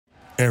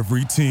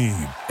Every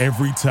team,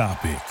 every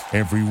topic,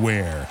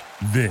 everywhere.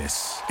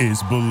 This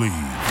is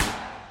Believe.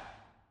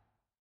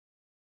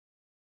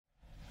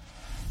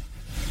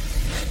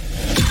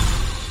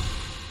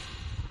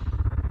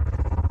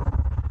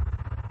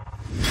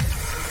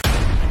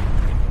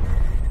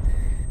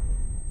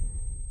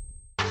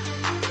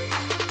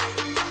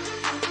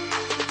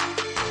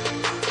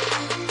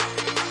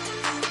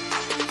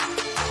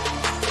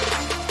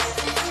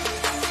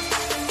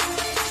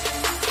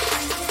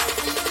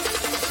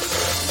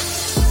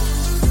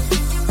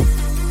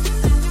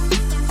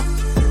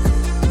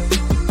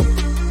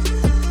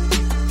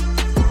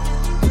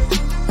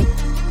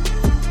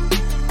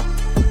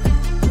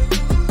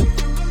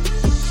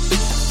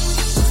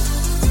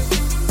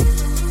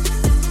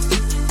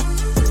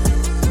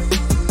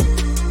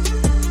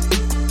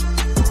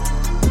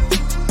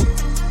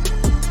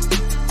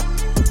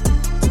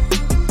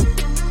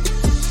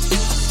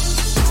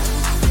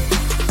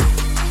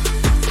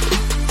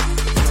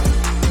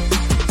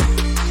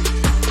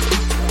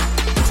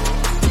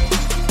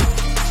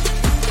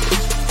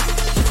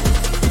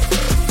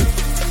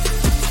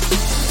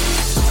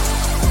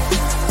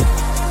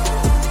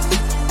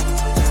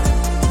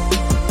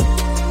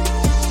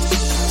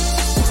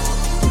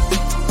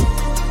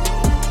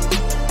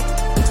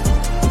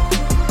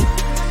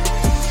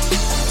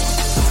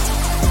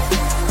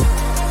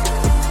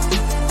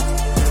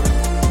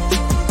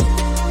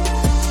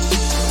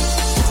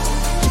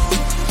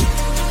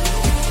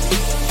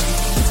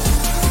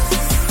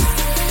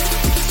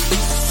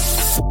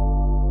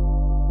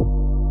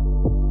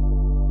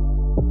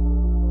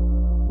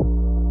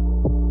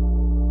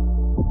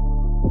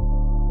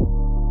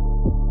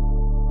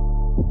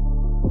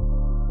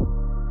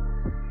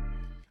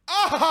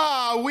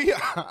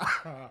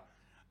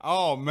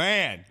 Oh,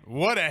 man,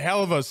 what a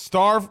hell of a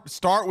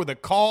start with a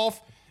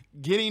cough,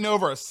 getting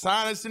over a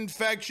sinus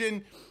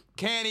infection.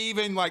 Can't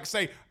even,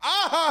 say,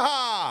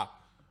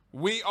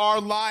 We are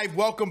live.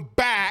 Welcome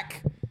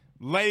back,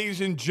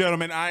 ladies and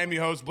gentlemen. I am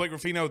your host, Blake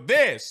Ruffino.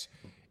 This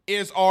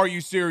is Are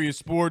You Serious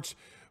Sports.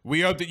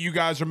 We hope that you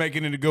guys are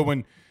making it a good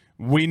one.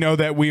 We know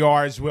that we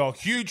are as well.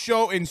 Huge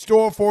show in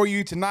store for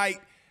you tonight.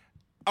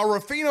 A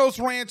Ruffino's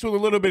Rants with a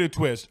little bit of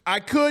twist.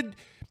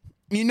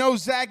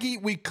 Zachy,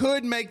 we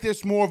could make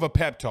this more of a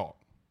pep talk.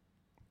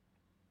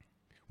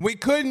 We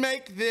could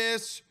make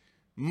this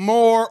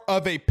more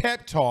of a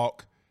pep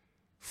talk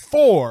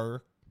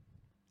for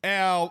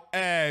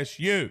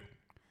LSU.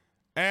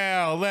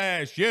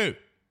 LSU.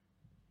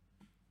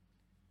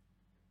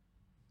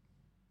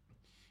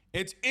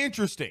 It's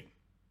interesting.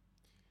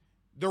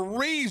 The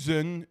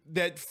reason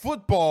that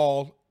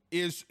football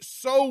is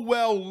so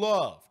well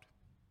loved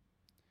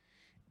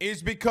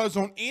is because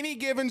on any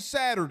given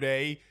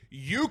Saturday,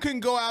 you can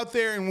go out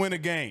there and win a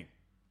game.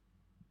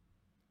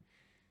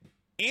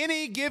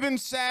 Any given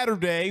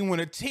Saturday, when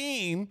a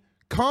team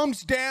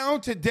comes down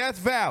to Death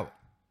Valley,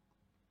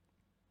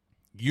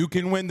 you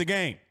can win the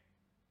game.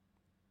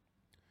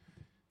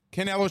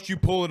 Can LSU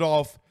pull it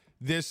off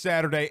this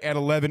Saturday at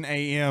 11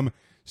 a.m.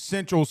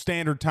 Central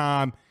Standard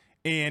Time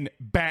in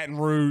Baton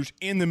Rouge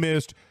in the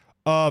midst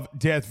of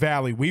Death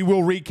Valley? We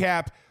will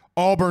recap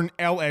Auburn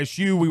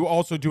LSU. We will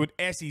also do an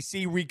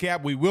SEC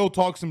recap. We will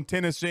talk some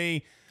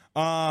Tennessee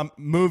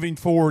moving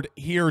forward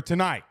here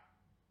tonight.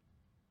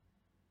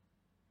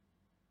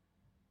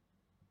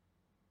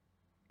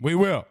 We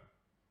will.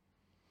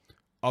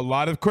 A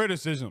lot of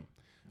criticism,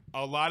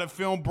 a lot of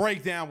film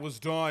breakdown was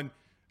done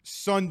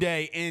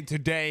Sunday and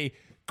today.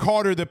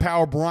 Carter the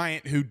Power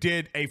Bryant, who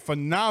did a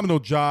phenomenal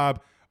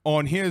job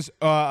on his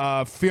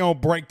film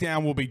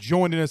breakdown, will be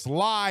joining us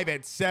live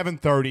at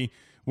 7:30.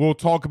 We'll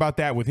talk about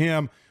that with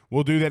him.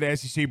 We'll do that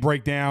SEC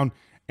breakdown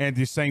and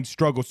the Saints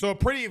struggle. So a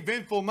pretty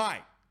eventful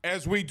night,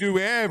 as we do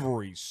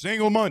every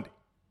single Monday,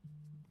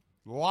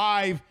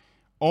 live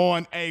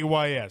on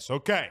AYS.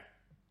 Okay,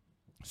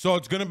 so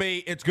it's gonna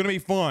be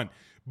fun.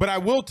 But I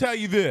will tell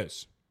you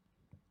this.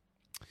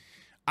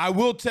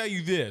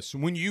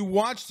 When you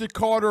watch the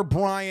Carter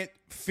Bryant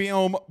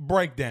film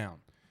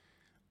breakdown,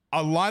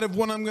 a lot of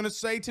what I'm going to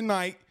say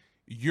tonight,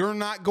 you're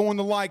not going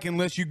to like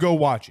unless you go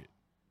watch it.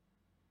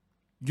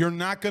 You're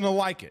not going to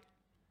like it.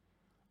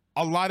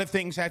 A lot of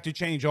things have to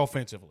change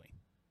offensively.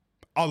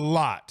 A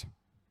lot.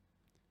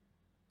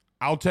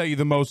 I'll tell you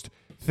the most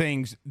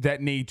things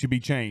that need to be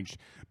changed.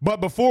 But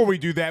before we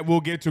do that,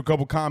 we'll get to a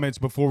couple comments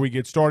before we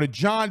get started.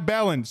 John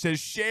Bellin says,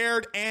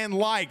 shared and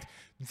liked.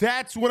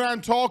 That's what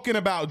I'm talking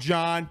about,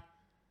 John.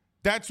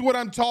 That's what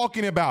I'm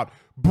talking about.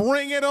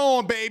 Bring it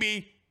on,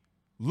 baby.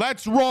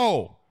 Let's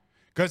roll.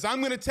 Because I'm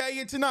going to tell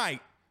you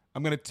tonight,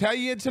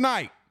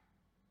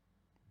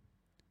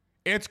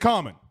 it's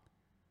coming.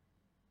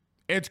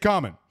 It's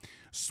coming.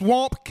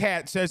 Swamp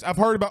Cat says, I've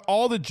heard about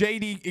all the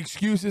JD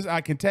excuses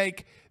I can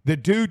take. The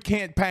dude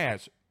can't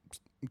pass.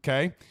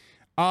 Okay.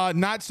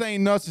 Not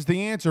saying Nuss is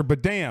the answer,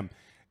 but damn.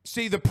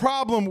 See, the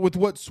problem with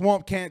what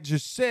Swamp Cat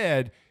just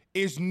said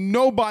is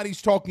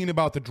nobody's talking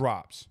about the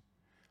drops.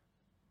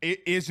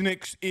 Is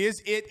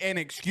it an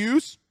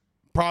excuse?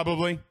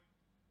 Probably.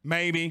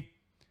 Maybe.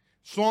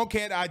 Swamp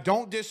Cat, I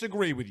don't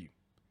disagree with you.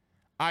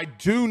 I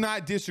do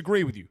not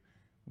disagree with you.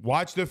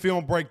 Watch the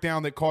film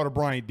breakdown that Carter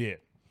Bryant did.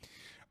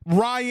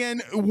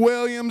 Ryan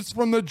Williams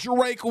from the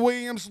Drake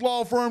Williams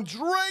Law Firm,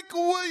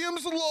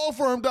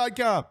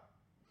 DrakeWilliamsLawFirm.com,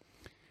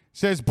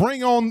 says,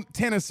 bring on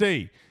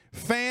Tennessee.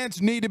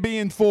 Fans need to be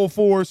in full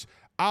force.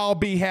 I'll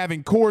be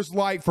having Coors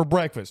Light for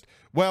breakfast.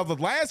 Well, the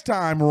last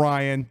time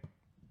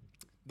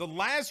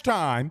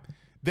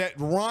that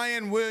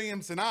Ryan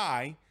Williams and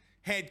I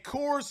had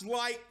Coors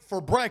Light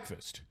for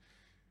breakfast,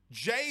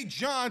 Jay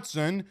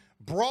Johnson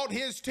brought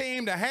his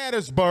team to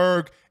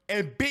Hattiesburg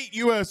and beat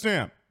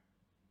USM.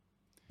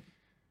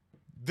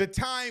 The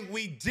time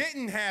we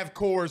didn't have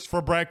Coors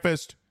for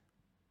breakfast,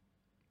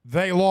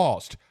 they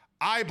lost.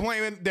 I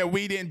blame it that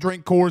we didn't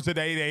drink Coors at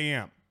 8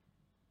 a.m.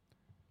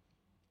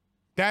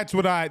 That's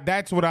what I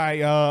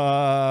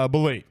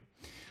believe.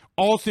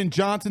 Austin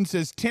Johnson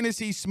says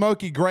Tennessee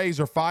Smoky Grays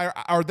are fire.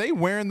 Are they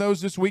wearing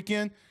those this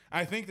weekend?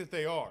 I think that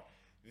they are.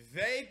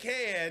 They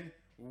can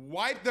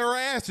wipe their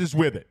asses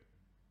with it.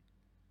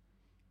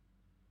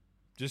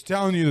 Just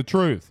telling you the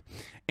truth.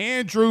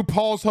 Andrew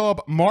Paul's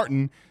Hub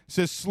Martin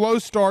says slow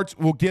starts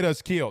will get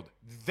us killed.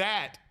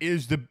 That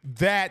is the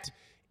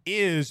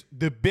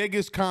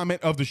biggest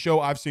comment of the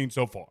show I've seen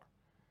so far.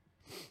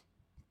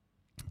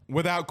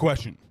 Without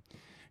question.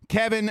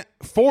 Kevin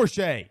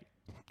Forche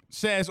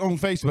says on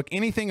Facebook,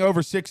 anything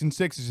over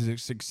 6-6 is a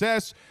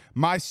success.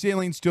 My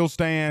ceiling still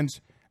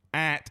stands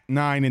at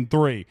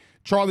 9-3.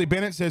 Charlie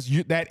Bennett says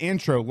that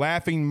intro,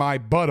 laughing my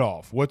butt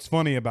off. What's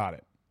funny about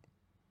it?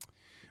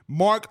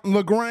 Mark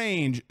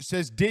LaGrange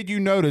says, did you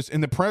notice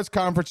in the press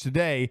conference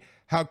today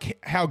how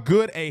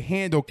good a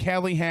handle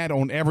Kelly had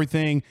on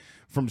everything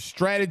from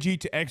strategy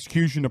to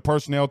execution to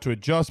personnel to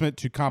adjustment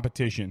to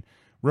competition?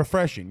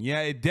 Refreshing.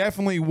 Yeah, it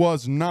definitely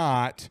was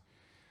not.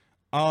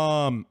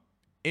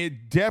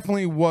 It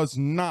definitely was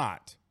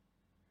not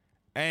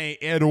a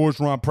Ed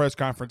Orgeron press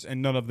conference,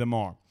 and none of them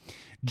are.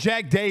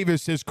 Jack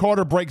Davis says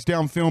Carter breaks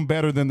down film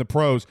better than the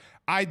pros.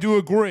 I do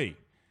agree.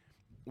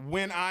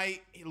 When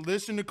I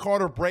listen to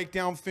Carter break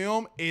down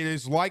film, it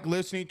is like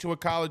listening to a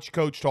college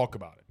coach talk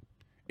about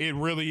it. It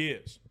really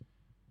is.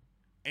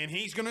 And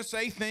he's going to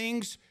say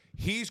things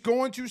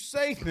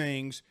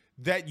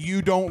that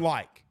you don't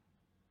like.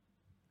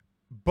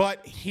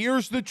 But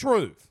here's the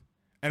truth,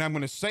 and I'm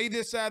going to say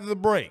this out of the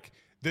break.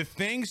 The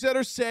things that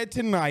are said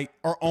tonight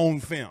are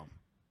on film.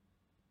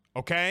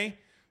 Okay?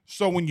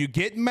 So when you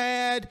get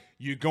mad,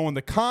 you go in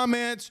the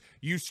comments,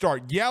 you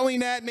start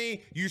yelling at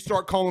me, you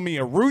start calling me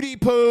a Rudy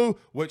Poo,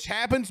 which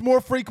happens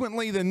more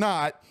frequently than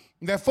not.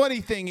 The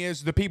funny thing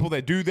is the people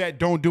that do that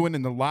don't do it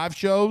in the live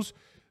shows.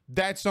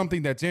 That's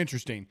something that's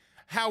interesting.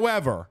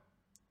 However,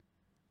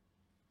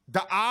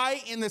 the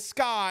eye in the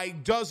sky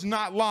does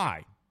not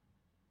lie.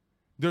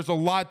 There's a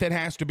lot that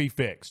has to be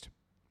fixed.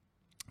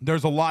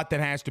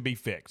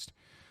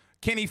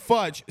 Kenny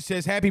Futch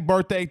says, happy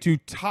birthday to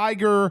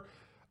Tiger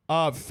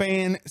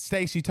fan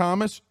Stacey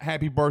Thomas.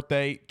 Happy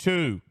birthday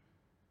to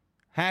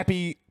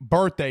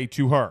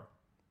her.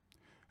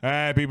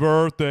 Happy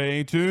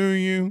birthday to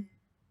you.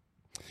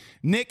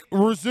 Nick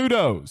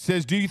Rizzuto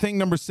says, do you think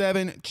number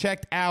 7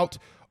 checked out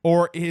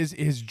or is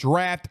his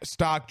draft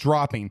stock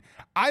dropping?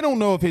 I don't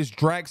know if his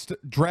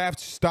draft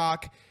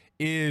stock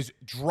is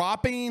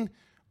dropping.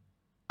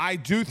 I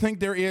do think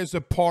there is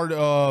a part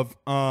of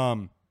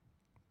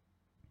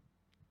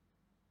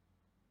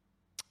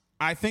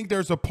I think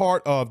there's a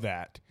part of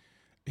that,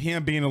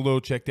 him being a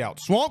little checked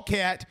out. Swamp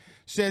Cat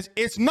says,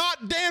 it's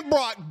not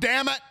Denbrock,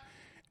 damn it.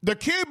 The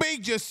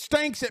QB just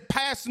stinks at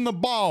passing the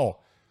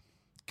ball.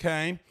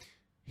 Okay.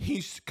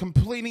 He's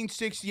completing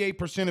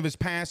 68% of his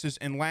passes,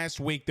 and last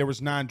week there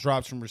was 9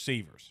 drops from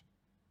receivers.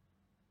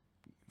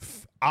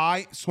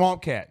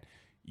 Swamp Cat,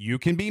 you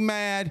can be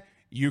mad.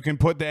 You can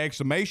put the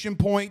exclamation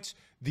points.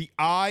 The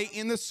eye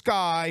in the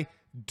sky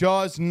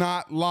does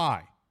not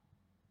lie.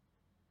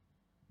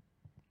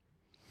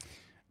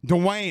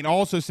 Dwayne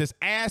also says,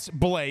 ask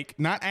Blake,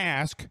 not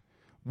ask,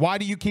 why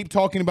do you keep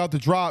talking about the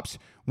drops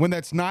when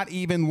that's not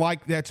even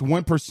like that's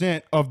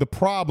 1% of the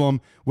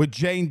problem with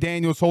Jane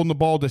Daniels holding the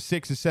ball to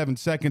 6 to 7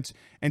 seconds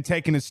and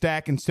taking a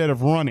stack instead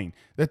of running?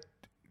 That,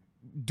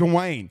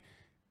 Dwayne,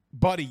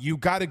 buddy, you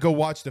got to go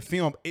watch the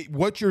film.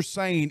 What you're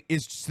saying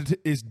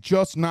is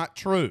just not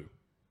true.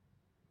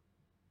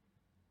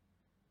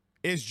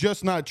 It's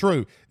just not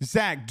true.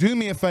 Zach, do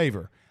me a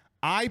favor.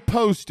 I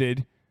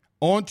posted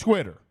on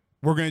Twitter.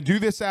 We're going to do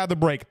this out of the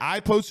break.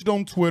 I posted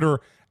on Twitter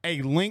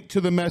a link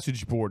to the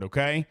message board,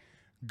 okay?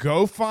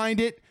 Go find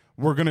it.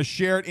 We're going to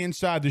share it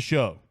inside the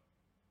show.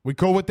 We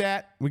cool with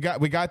that? We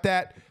got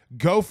that?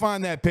 Go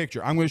find that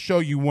picture. I'm going to show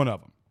you one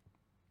of them.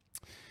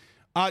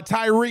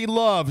 Tyree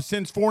Love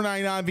sends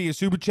 $4.99 via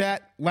Super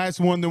Chat. Last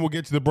one, then we'll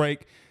get to the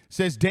break.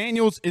 Says,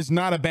 Daniels is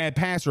not a bad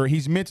passer.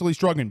 He's mentally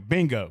struggling.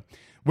 Bingo.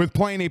 With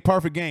playing a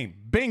perfect game.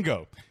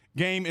 Bingo.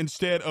 Game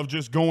instead of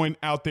just going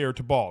out there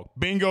to ball.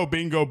 Bingo,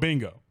 bingo,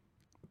 bingo.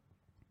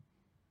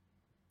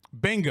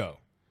 Bingo.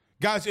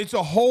 Guys, it's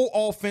a whole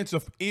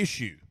offensive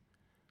issue.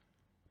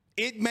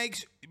 It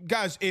makes,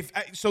 guys,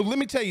 so let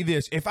me tell you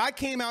this. If I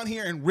came out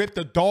here and ripped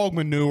the dog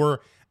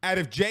manure out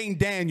of Jayden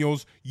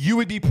Daniels, you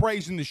would be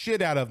praising the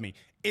shit out of me.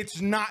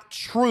 It's not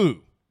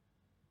true.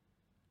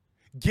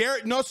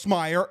 Garrett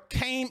Nussmeier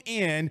came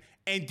in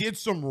and did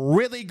some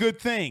really good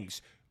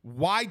things.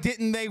 Why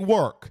didn't they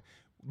work?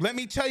 Let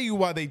me tell you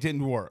why they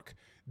didn't work.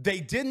 They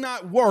did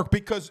not work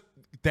because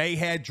they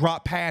had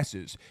drop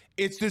passes.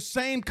 It's the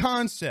same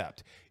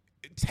concept.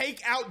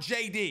 Take out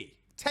JD.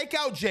 Take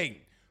out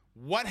Jayden.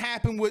 What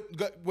happened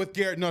with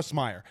Garrett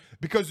Nussmeier?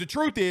 Because the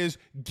truth is,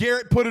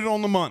 Garrett put it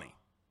on the money.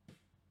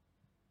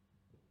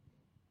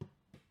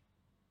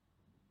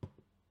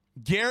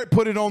 Garrett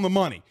put it on the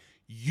money.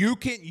 You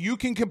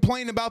can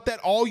complain about that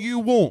all you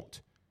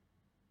want.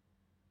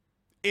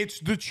 It's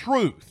the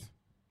truth.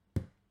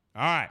 All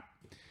right.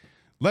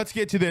 Let's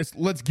get to this.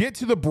 Let's get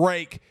to the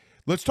break.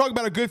 Let's talk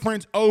about our good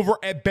friends over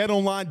at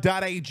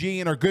betonline.ag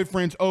and our good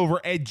friends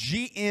over at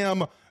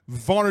GM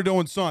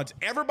Varnado & Sons.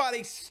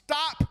 Everybody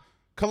stop,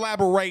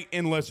 collaborate,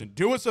 and listen.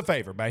 Do us a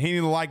favor by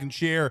hitting the like and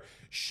share.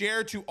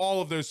 Share to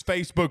all of those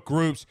Facebook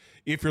groups.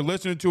 If you're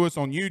listening to us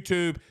on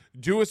YouTube,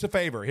 do us a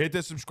favor. Hit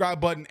the subscribe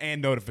button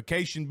and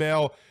notification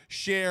bell.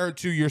 Share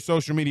to your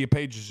social media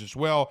pages as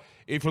well.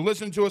 If you're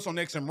listening to us on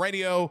XM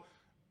Radio,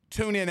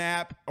 TuneIn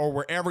app, or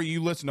wherever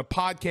you listen to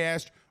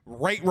podcasts,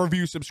 rate,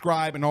 review,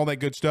 subscribe, and all that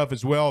good stuff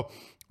as well.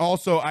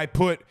 Also, I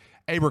put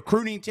a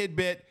recruiting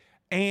tidbit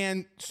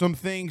and some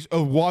things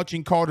of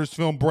watching Carter's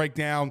film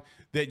breakdown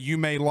that you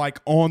may like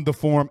on the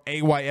forum,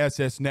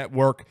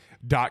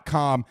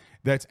 ayssnetwork.com.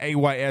 That's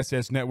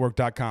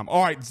ayssnetwork.com.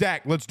 All right,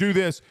 Zach, let's do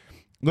this.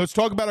 Let's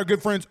talk about our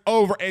good friends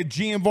over at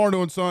GM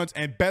Varnado & Sons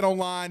and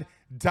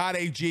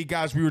betonline.ag.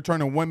 Guys, we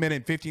return in 1 minute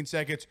and 15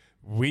 seconds.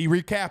 We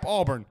recap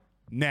Auburn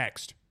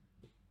next.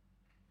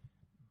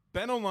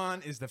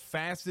 BetOnline is the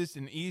fastest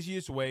and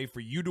easiest way for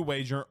you to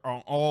wager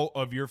on all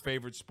of your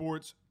favorite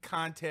sports,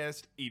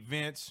 contests,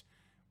 events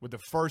with the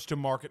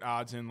first-to-market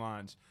odds and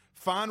lines.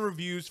 Find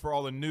reviews for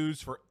all the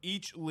news for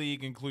each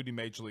league, including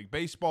Major League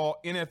Baseball,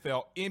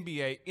 NFL,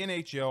 NBA,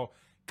 NHL,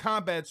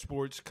 combat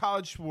sports,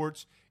 college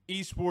sports,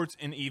 esports,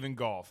 and even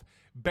golf.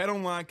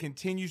 BetOnline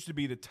continues to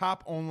be the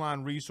top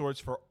online resource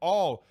for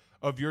all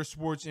of your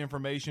sports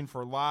information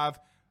for live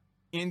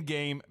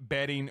in-game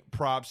betting,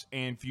 props,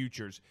 and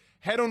futures.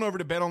 Head on over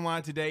to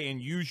BetOnline today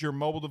and use your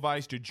mobile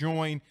device to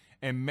join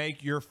and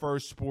make your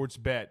first sports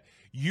bet.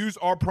 Use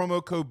our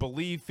promo code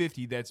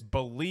BELIEVE50, that's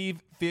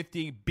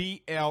BELIEVE50,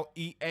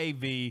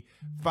 BLEAV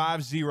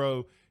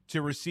 50,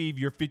 to receive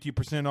your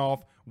 50%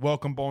 off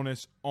welcome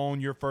bonus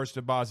on your first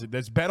deposit.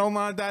 That's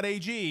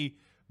betonline.ag,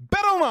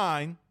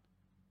 betonline.ag.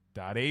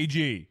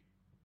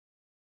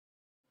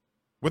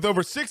 With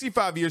over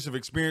 65 years of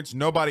experience,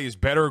 nobody is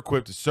better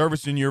equipped to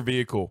service in your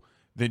vehicle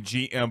than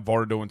GM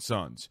Varnado &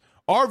 Sons.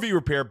 RV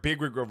repair, big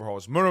rig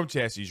overhauls, motorhome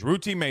chassis,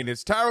 routine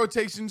maintenance, tire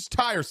rotations,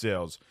 tire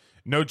sales.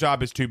 No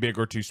job is too big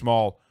or too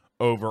small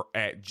over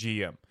at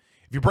GM.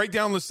 If you break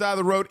down the side of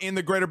the road in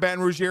the greater Baton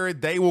Rouge area,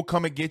 they will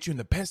come and get you. And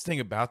the best thing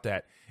about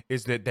that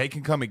is that they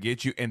can come and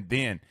get you, and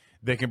then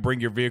they can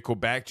bring your vehicle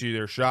back to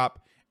their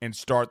shop and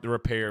start the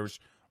repairs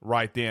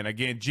right then.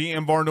 Again,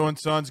 GM Varnado &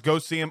 Sons. Go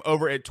see them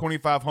over at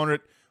 2500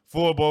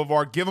 Fuller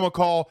Boulevard. Give them a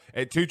call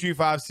at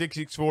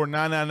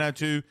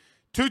 225-664-9992.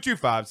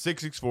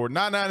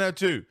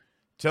 225-664-9992.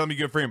 Tell them your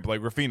good friend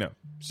Blake Ruffino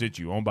sent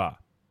you on by.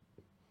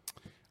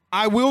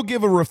 I will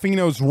give a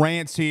Ruffino's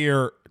rants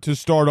here to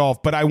start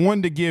off, but I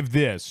wanted to give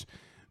this.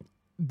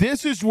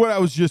 This is what I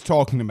was just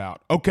talking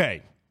about.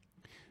 Okay,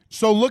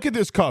 so look at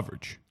this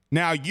coverage.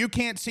 Now, you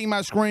can't see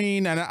my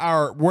screen and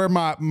where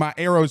my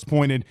arrow's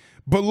pointed,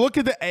 but look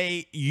at the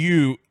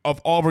AU of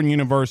Auburn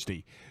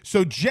University.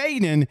 So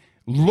Jayden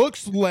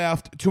looks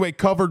left to a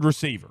covered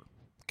receiver,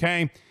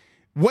 okay?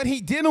 What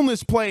he did on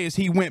this play is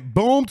he went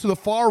boom to the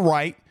far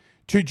right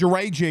to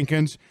Jeray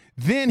Jenkins.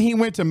 Then he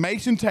went to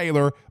Mason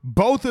Taylor,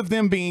 both of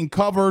them being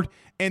covered.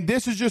 And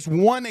this is just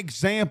one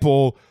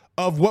example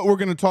of what we're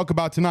going to talk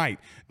about tonight.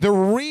 The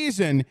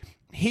reason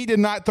he did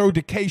not throw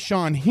to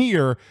Kayshawn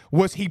here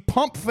was he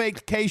pump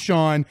faked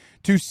Kayshawn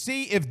to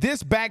see if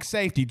this back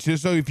safety,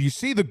 so if you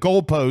see the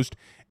goalpost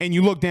and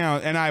you look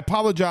down, and I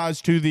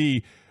apologize to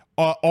the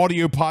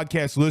audio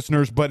podcast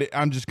listeners, but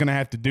I'm just going to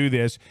have to do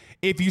this.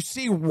 If you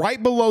see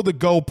right below the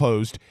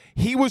goalpost,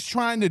 he was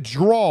trying to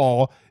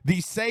draw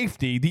the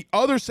safety, the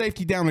other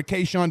safety down to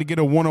Kayshawn to get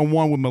a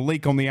one-on-one with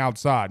Malik on the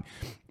outside.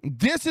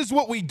 This is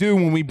what we do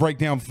when we break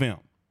down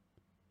film.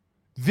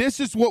 This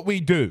is what we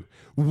do.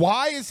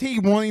 Why is he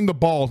running the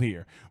ball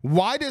here?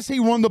 Why does he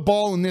run the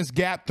ball in this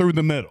gap through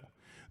the middle?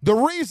 The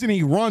reason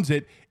he runs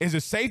it is the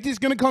safety is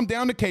going to come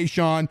down to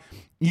Kayshawn.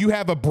 You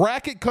have a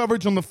bracket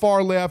coverage on the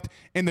far left,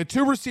 and the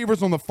two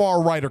receivers on the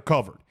far right are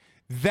covered.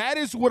 That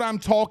is what I'm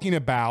talking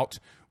about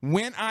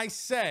when I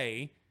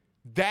say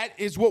that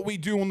is what we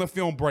do on the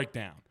film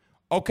breakdown.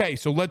 Okay,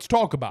 so let's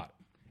talk about it.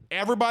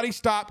 Everybody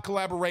stop,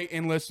 collaborate,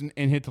 and listen,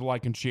 and hit the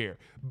like and share.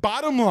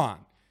 Bottom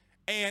line,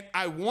 and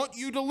I want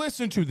you to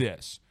listen to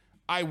this.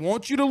 I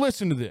want you to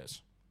listen to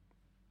this.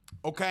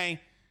 Okay?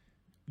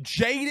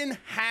 Jayden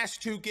has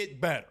to get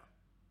better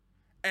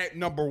at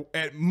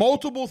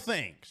multiple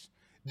things.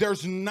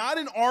 There's not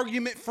an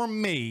argument from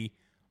me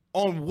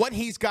on what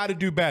he's got to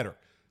do better.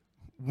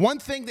 One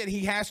thing that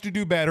he has to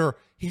do better,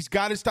 he's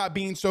got to stop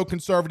being so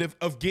conservative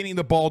of getting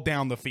the ball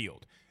down the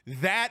field.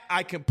 That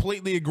I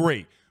completely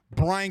agree.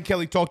 Brian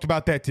Kelly talked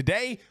about that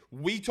today.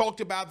 We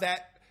talked about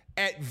that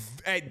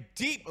at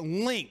deep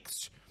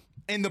lengths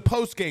in the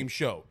postgame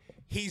show.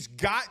 He's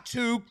got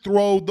to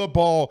throw the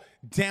ball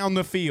down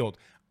the field.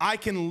 I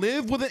can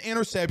live with an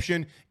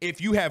interception if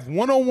you have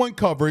one-on-one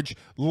coverage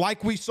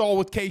like we saw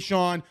with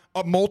Kayshawn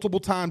multiple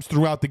times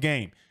throughout the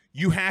game.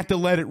 You have to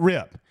let it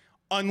rip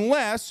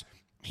unless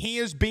he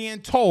is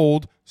being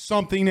told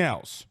something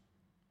else.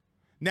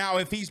 Now,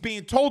 if he's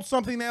being told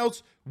something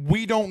else,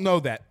 we don't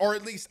know that, or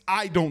at least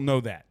I don't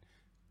know that.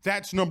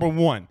 That's number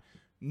one.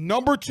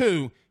 Number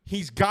two,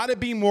 he's got to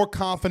be more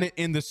confident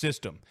in the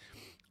system.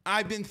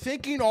 I've been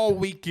thinking all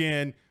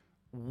weekend,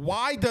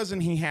 why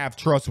doesn't he have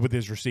trust with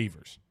his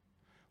receivers?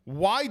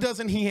 Why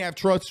doesn't he have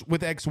trust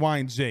with X, Y,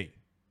 and Z?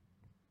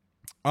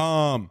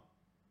 Can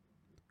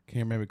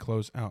you maybe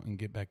close out and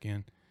get back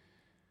in?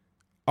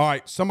 All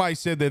right, somebody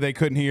said that they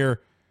couldn't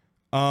hear.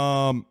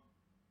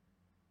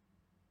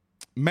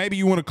 Maybe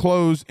you want to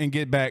close and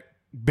get back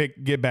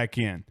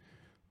in.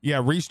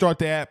 Yeah, restart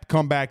the app,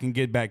 come back and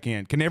get back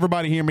in. Can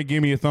everybody hear me?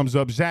 Give me a thumbs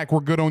up. Zach, we're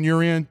good on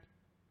your end?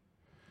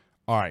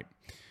 All right.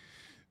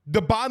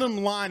 The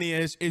bottom line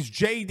is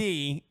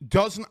JD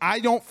I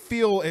don't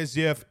feel as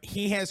if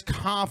he has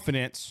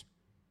confidence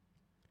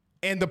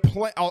in the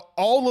play,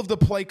 all of the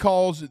play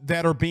calls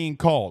that are being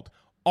called.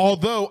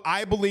 Although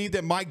I believe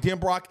that Mike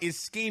Denbrock is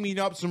scheming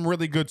up some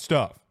really good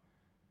stuff.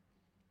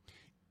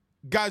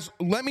 Guys,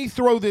 let me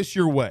throw this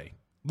your way.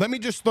 Let me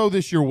just throw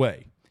this your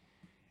way.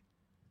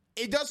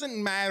 It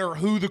doesn't matter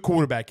who the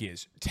quarterback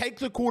is. Take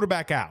the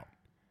quarterback out.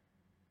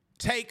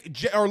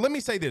 Let me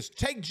say this.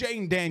 Take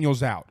Jayden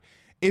Daniels out.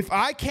 If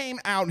I came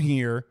out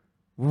here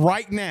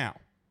right now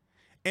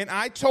and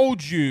I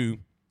told you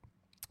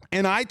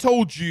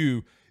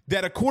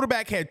that a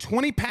quarterback had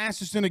 20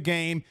 passes in a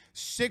game,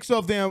 6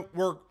 of them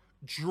were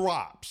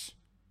drops,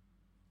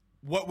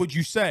 what would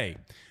you say?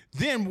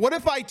 Then what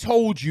if I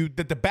told you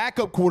that the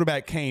backup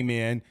quarterback came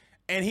in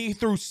and he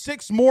threw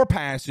 6 more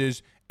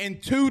passes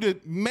and 2 to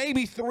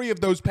maybe 3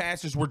 of those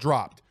passes were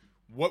dropped?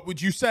 What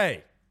would you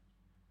say?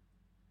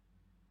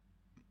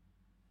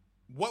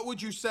 What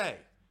would you say?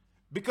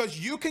 Because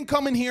you can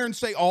come in here and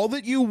say all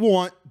that you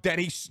want, that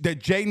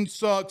Jayden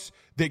sucks,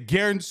 that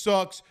Garrett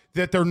sucks,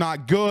 that they're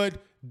not good.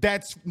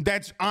 That's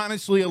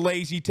honestly a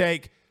lazy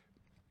take.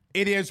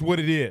 It is what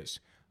it is.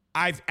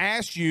 I've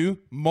asked you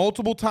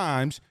multiple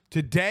times.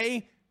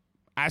 Today,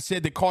 I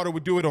said that Carter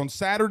would do it on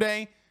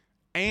Saturday,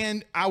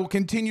 and I will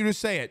continue to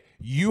say it.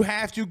 You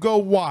have to go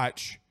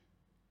watch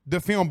the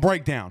film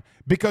breakdown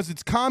because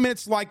it's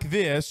comments like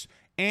this,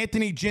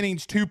 Anthony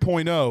Jennings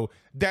 2.0,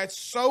 that's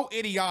so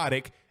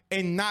idiotic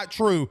and not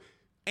true.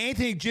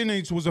 Anthony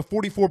Jennings was a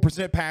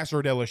 44% passer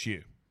at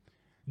LSU.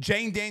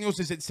 Jayden Daniels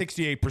is at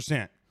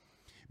 68%.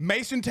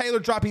 Mason Taylor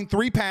dropping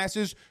 3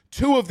 passes,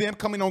 2 of them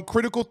coming on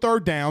critical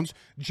third downs.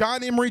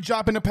 John Emery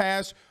dropping a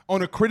pass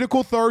on a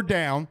critical third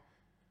down.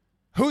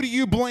 Who do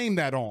you blame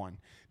that on?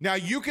 Now,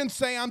 you can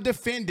say I'm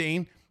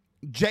defending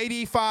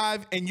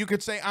JD5, and you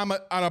could say I'm an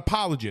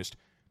apologist.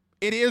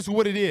 It is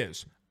what it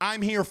is.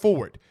 I'm here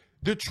for it.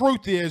 The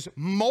truth is,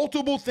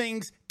 multiple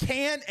things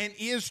can and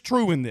is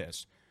true in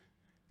this.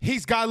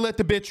 He's got to let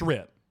the bitch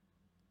rip.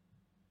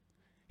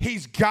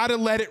 He's got to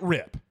let it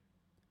rip.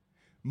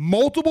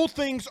 Multiple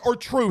things are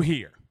true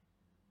here.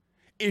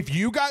 If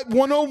you got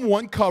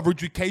one-on-one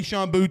coverage with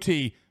Kayshon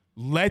Boutte,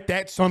 let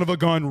that son of a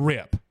gun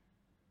rip.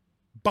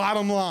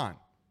 Bottom line.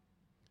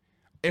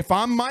 If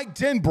I'm Mike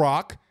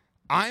Denbrock,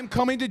 I'm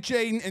coming to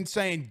Jayden and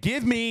saying,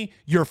 give me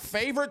your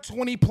favorite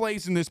 20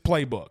 plays in this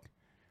playbook.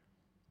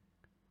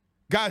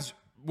 Guys,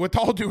 with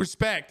all due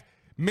respect,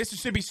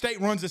 Mississippi State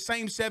runs the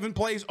same 7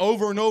 plays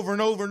over and over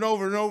and over and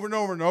over and over and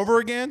over and over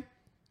again.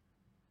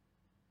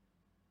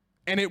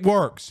 And it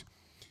works.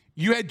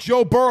 You had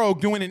Joe Burrow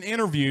doing an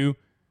interview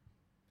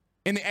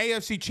in the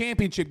AFC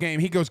Championship game.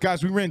 He goes,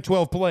 guys, we ran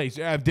 12 plays.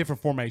 I have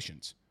different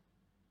formations.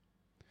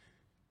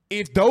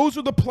 If those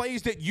are the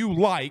plays that you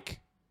like,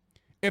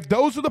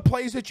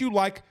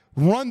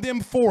 run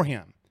them for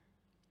him.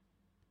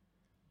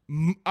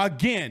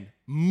 Again,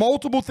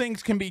 multiple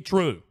things can be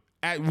true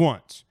at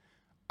once.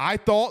 I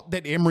thought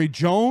that Emory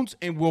Jones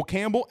and Will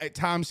Campbell at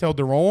times held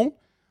their own.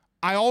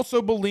 I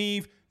also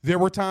believe there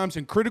were times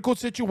in critical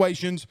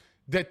situations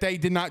that they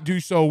did not do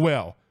so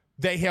well.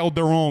 They held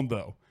their own,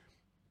 though.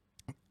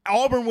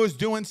 Auburn was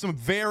doing some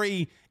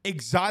very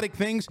exotic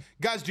things.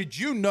 Guys, did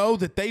you know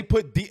that they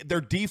put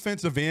their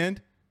defensive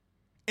end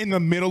in the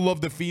middle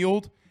of the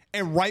field?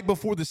 And right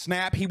before the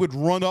snap, he would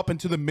run up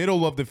into the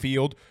middle of the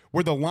field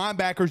where the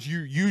linebackers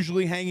are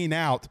usually hanging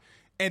out,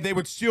 and they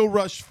would still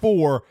rush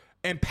 4.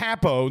 And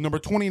Papo, number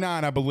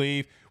 29, I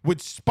believe,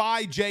 would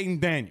spy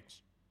Jayden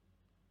Daniels.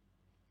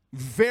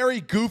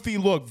 Very goofy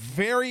look,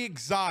 very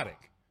exotic.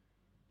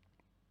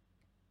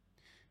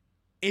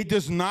 It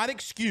does not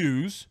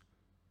excuse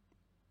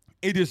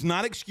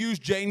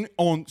Jayden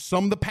on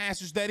some of the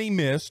passes that he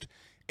missed.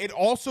 It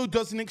also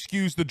doesn't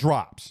excuse the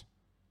drops.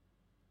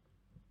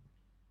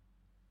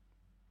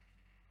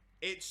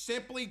 It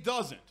simply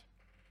doesn't.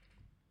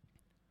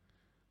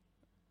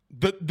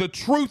 The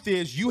truth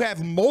is you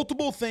have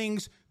multiple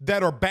things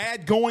that are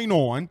bad going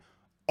on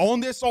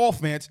this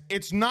offense.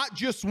 It's not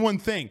just one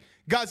thing.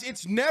 Guys,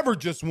 it's never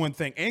just one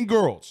thing. And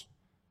girls,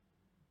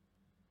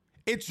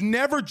 it's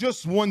never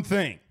just one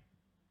thing.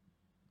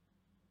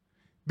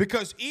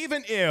 Because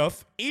even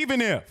if,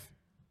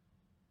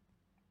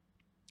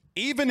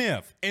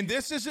 and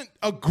this isn't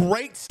a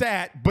great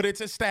stat, but it's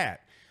a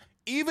stat.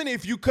 Even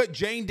if you cut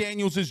Jayden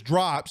Daniels'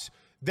 drops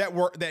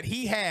that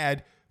he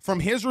had from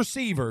his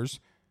receivers,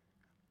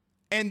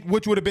 and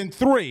which would have been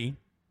 3,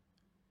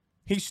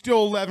 he's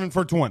still 11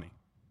 for 20.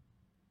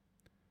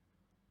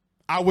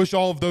 I wish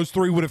all of those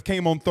 3 would have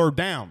came on third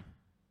down.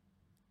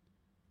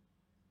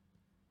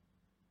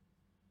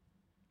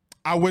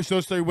 I wish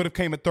those 3 would have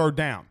came at third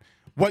down.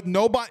 What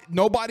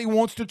nobody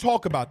wants to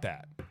talk about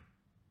that.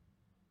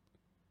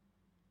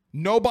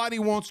 Nobody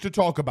wants to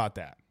talk about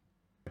that.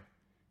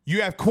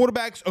 You have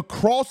quarterbacks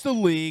across the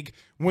league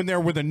when they're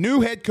with a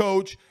new head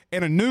coach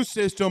and a new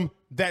system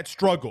that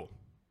struggle.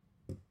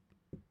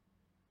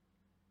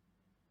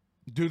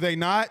 Do they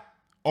not?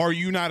 Or are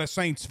you not a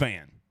Saints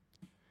fan?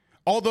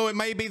 Although it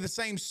may be the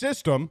same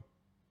system,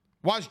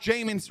 why is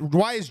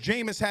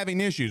Jameis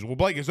having issues? Well,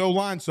 Blake, his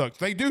O-line sucks.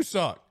 They do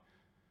suck.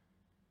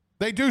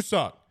 They do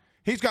suck.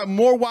 He's got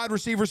more wide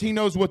receivers he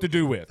knows what to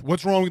do with.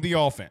 What's wrong with the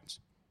offense?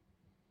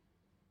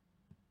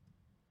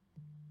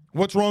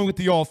 What's wrong with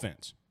the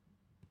offense?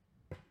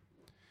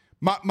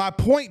 My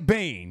point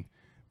being,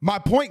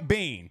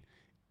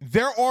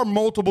 there are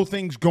multiple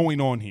things going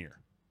on here.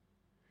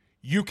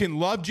 You can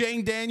love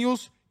Jayden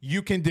Daniels.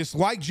 You can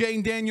dislike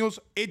Jayden Daniels.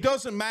 It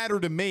doesn't matter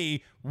to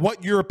me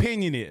what your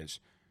opinion is.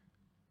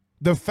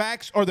 The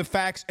facts are the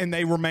facts, and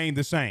they remain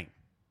the same.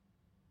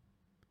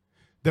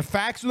 The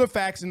facts are the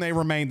facts, and they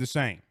remain the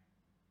same.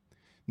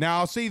 Now,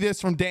 I'll see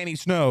this from Danny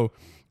Snow.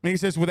 And he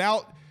says,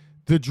 without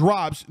the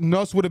drops,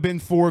 Nuss would have been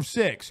 4 of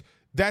 6.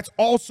 That's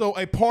also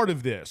a part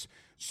of this.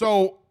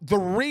 So the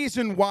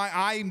reason why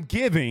I'm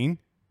giving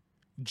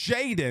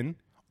Jayden,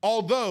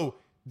 although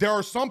there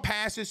are some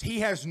passes he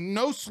has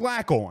no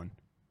slack on,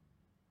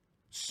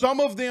 some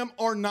of them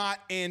are not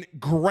in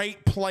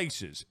great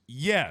places.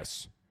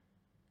 Yes.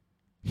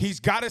 He's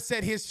got to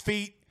set his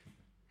feet.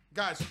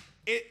 Guys,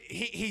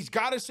 he's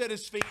got to set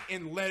his feet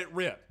and let it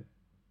rip.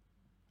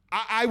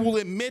 I will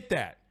admit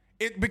that.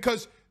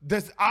 Because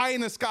the eye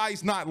in the sky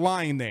is not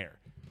lying there.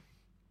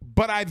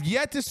 But I have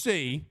yet to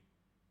see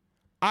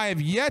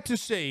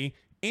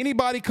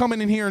anybody coming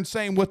in here and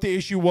saying what the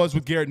issue was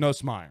with Garrett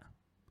Nussmeier.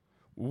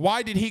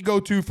 Why did he go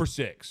 2 for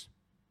 6?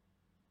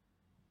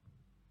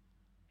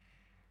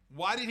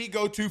 Why did he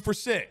go 2 for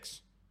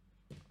 6?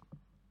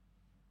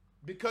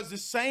 Because the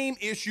same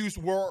issues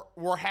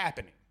were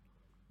happening.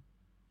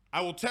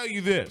 I will tell you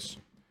this.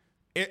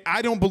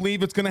 I don't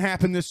believe it's going to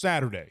happen this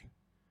Saturday.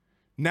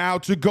 Now,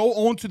 to go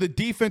on to the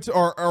defense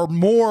or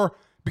more,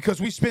 because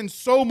we spend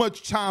so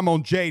much time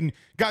on Jayden.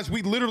 Guys,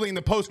 we literally in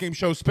the postgame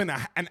show spent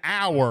an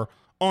hour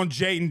on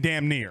Jayden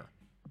damn near.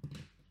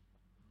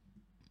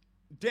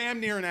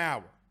 Damn near an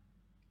hour.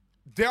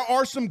 There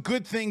are some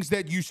good things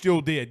that you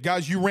still did.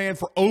 Guys, you ran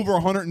for over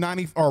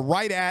 190 or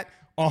right at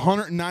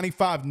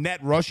 195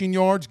 net rushing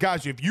yards.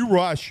 Guys, if you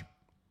rush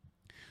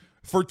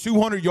for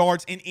 200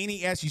 yards in any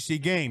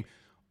SEC game,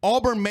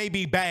 Auburn may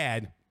be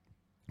bad.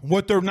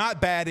 What they're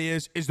not bad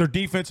is their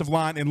defensive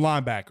line and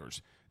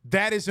linebackers.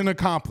 That is an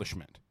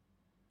accomplishment.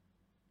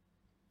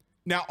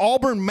 Now,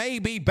 Auburn may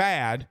be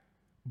bad,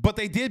 but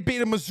they did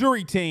beat a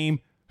Missouri team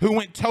who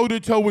went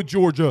toe-to-toe with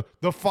Georgia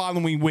the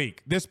following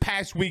week, this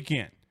past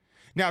weekend.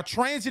 Now,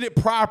 transitive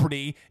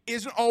property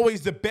isn't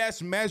always the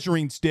best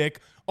measuring stick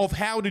of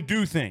how to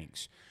do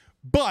things.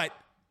 But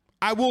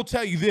I will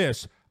tell you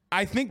this.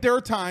 I think there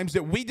are times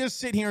that we just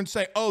sit here and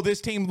say, oh,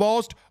 this team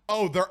lost.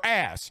 Oh, they're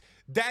ass.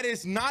 That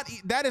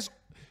is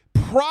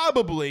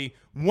probably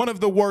one of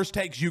the worst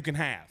takes you can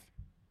have.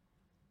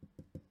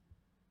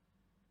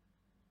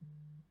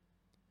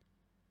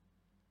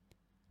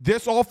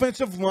 This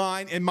offensive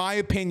line, in my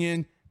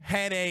opinion,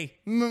 had a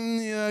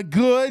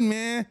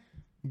good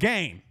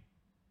game.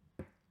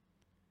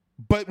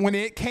 But when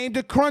it came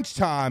to crunch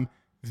time,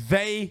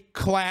 they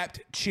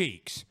clapped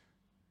cheeks.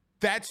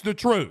 That's the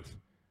truth.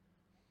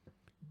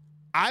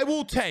 Let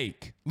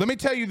me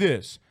tell you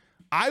this.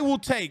 I will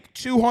take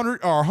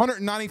 200 or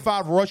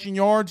 195 rushing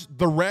yards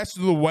the rest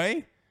of the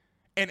way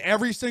and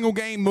every single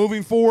game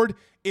moving forward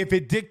if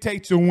it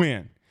dictates a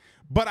win.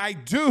 But I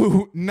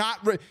do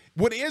not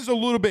what is a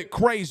little bit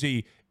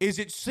crazy is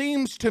it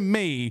seems to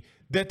me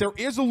that there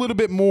is a little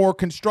bit more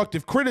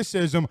constructive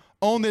criticism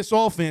on this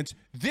offense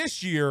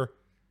this year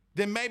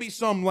than maybe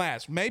some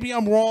last. Maybe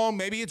I'm wrong.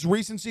 Maybe it's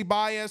recency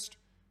biased.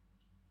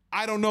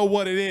 I don't know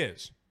what it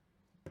is.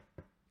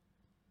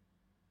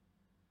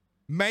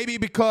 Maybe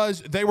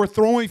because they were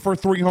throwing for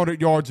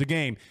 300 yards a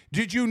game.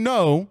 Did you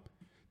know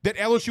that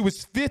LSU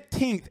was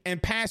 15th in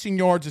passing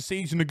yards a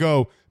season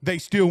ago? They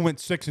still went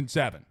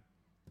 6-7.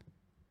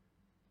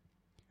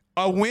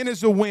 A win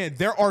is a win.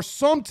 There are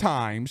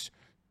sometimes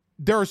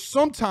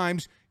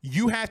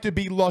you have to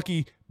be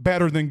lucky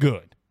better than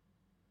good.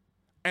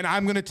 and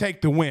I'm going to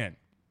take the win.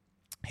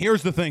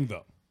 Here's the thing,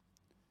 though.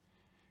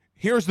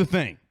 Here's the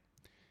thing.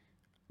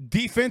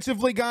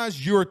 Defensively,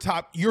 guys, you're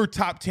top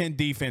 10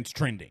 defense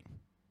trending.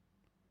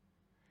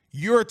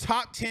 You're a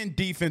top 10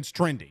 defense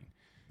trending.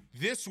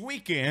 This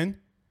weekend,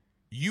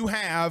 you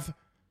have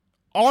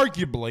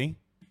arguably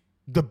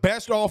the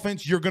best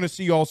offense you're going to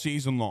see all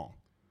season long.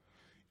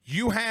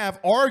 You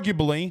have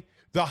arguably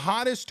the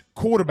hottest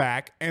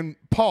quarterback, and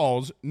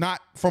pause,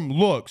 not from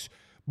looks,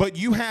 but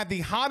you have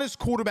the hottest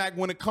quarterback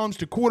when it comes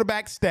to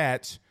quarterback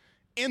stats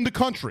in the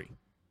country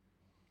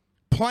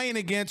playing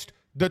against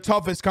the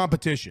toughest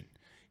competition.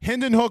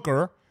 Hendon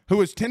Hooker,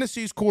 who is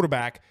Tennessee's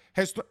quarterback,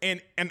 has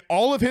and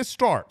all of his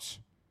starts,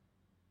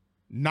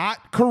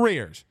 not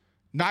career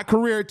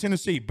at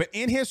Tennessee, but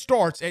in his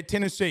starts at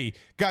Tennessee,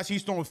 guys,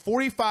 he's thrown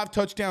 45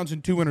 touchdowns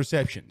and 2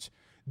 interceptions.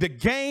 The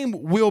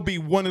game will be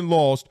won and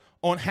lost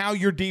on how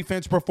your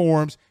defense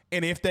performs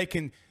and if they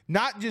can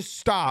not just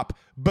stop,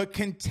 but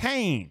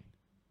contain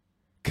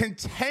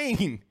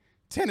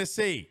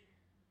Tennessee.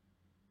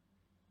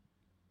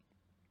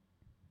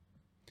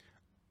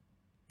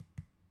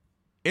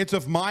 It's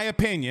of my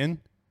opinion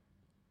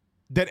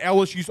that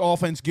LSU's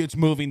offense gets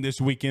moving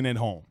this weekend at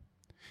home.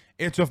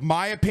 It's of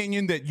my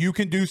opinion that you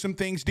can do some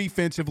things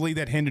defensively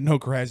that Hendon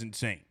Hooker hasn't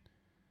seen.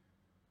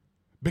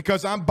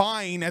 Because I'm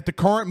buying at the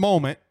current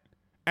moment,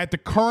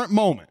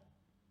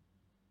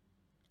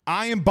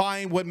 I am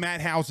buying what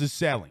Matt House is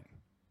selling.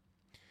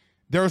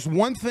 There's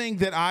one thing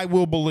that I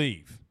will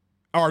believe,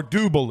 or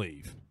do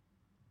believe,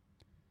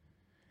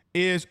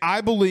 is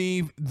I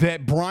believe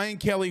that Brian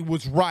Kelly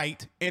was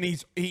right, and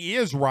he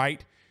is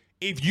right.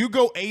 If you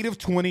go 8 of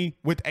 20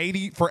 with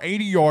 80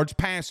 yards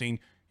passing,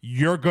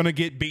 you're going to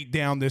get beat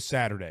down this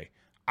Saturday.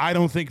 I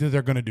don't think that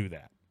they're going to do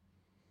that.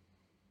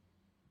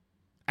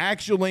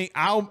 Actually,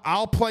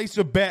 I'll place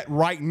a bet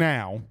right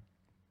now.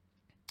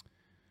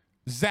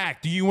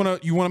 Zach, do you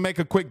want to make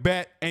a quick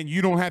bet and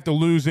you don't have to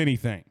lose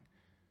anything?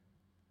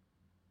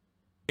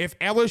 If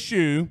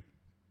LSU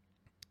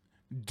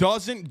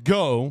doesn't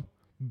go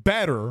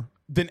better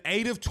than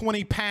 8 of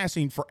 20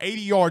 passing for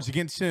 80 yards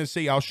against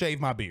Tennessee, I'll shave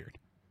my beard.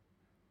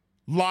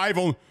 Live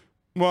on,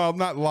 well,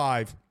 not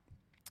live.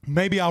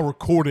 Maybe I'll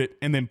record it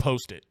and then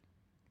post it.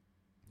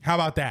 How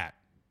about that?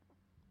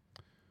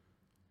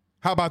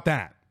 How about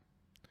that?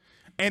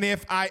 And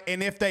if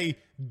they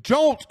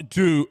don't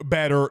do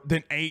better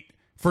than 8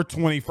 for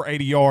 20 for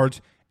 80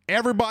 yards,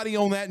 everybody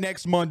on that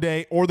next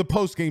Monday or the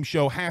postgame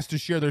show has to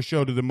share their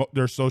show to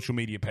their social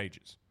media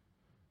pages.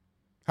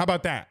 How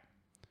about that?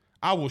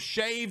 I will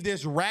shave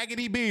this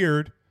raggedy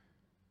beard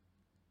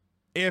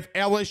if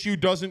LSU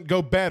doesn't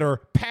go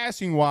better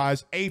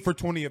passing-wise, 8 for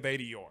 20 of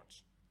 80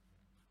 yards.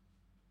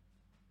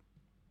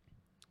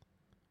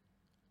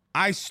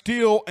 I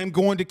still am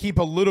going to keep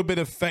a little bit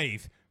of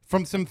faith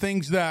from some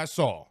things that I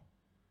saw.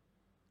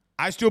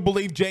 I still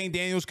believe Jane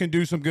Daniels can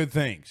do some good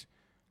things.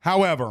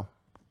 However,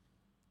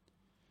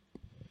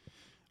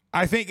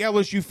 I think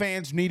LSU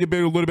fans need to be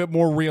a little bit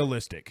more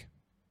realistic.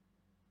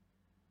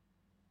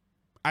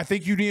 I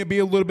think you need to be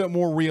a little bit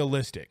more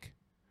realistic.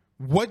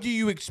 What do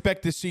you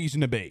expect this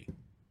season to be?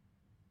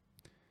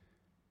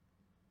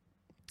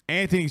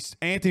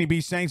 Anthony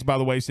B. Saints, by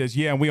the way, says,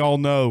 yeah, and we all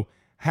know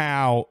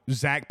how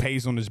Zach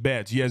pays on his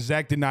bets. Yeah,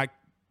 Zach did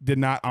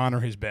not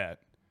honor his bet.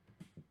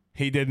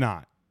 He did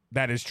not.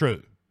 That is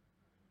true.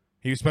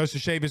 He was supposed to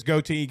shave his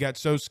goatee. He got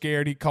so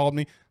scared he called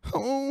me.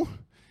 Oh,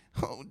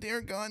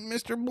 dear God,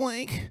 Mr.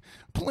 Blank,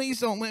 please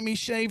don't let me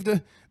shave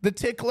the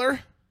tickler.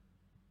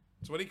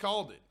 That's what he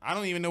called it. I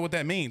don't even know what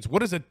that means.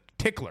 What is a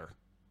tickler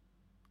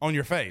on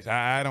your face?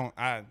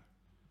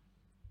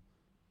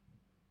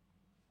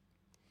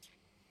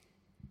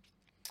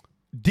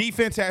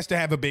 Defense has to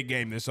have a big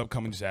game this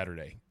upcoming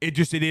Saturday. It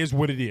is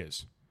what it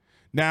is.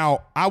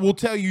 Now, I will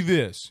tell you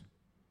this.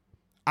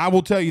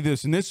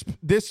 And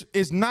this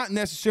is not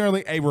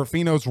necessarily a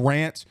Rufino's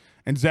rant.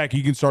 And Zach,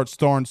 you can start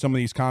starring some of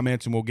these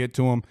comments, and we'll get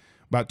to them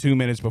about 2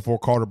 minutes before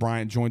Carter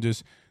Bryant joins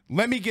us.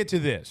 Let me get to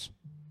this.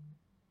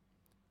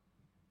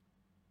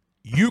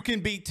 You can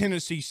beat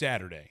Tennessee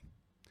Saturday.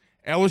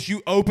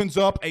 LSU opens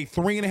up a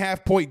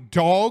 3.5-point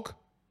dog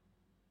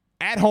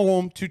at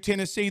home to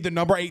Tennessee, the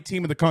number 8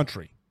 team in the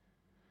country.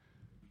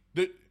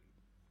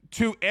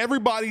 To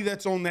everybody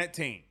that's on that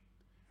team,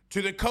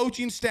 to the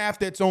coaching staff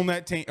that's on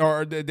that team,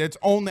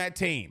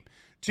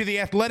 to the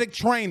athletic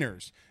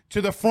trainers, to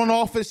the front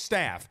office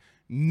staff,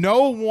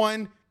 no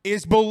one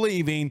is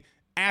believing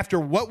after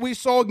what we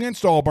saw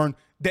against Auburn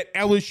that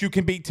LSU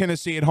can beat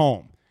Tennessee at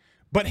home.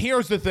 But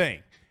here's the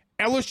thing.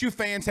 LSU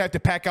fans have to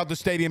pack out the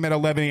stadium at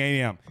 11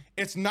 a.m.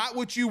 It's not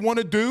what you want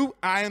to do.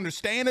 I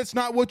understand it's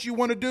not what you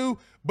want to do.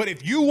 But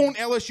if you want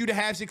LSU to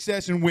have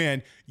success and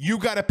win, you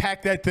got to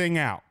pack that thing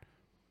out.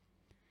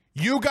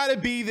 You got to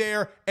be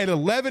there at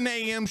 11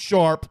 a.m.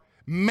 sharp,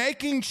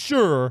 making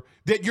sure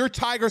that your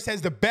Tigers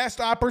has the best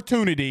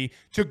opportunity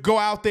to go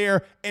out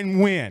there and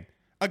win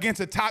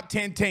against a top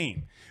 10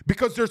 team.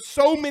 Because there's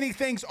so many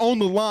things on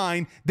the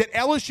line that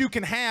LSU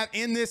can have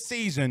in this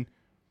season.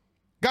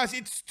 Guys,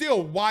 it's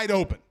still wide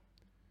open.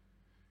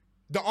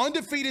 The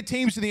undefeated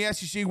teams in the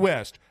SEC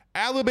West,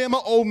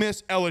 Alabama, Ole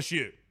Miss,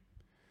 LSU.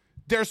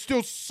 There's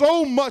still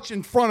so much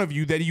in front of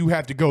you that you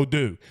have to go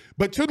do.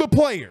 But to the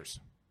players,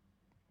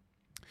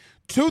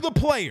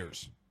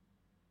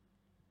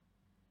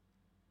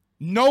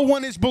 no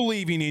one is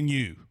believing in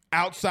you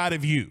outside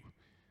of you.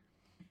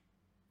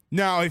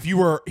 Now, if you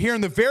were here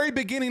in the very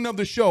beginning of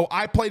the show,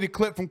 I played a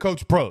clip from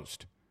Coach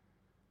Prost.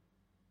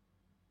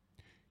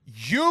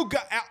 You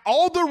got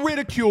all the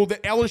ridicule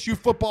that LSU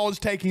football is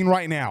taking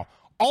right now,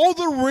 all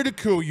the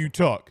ridicule you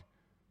took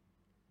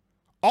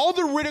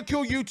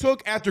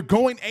after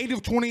going 8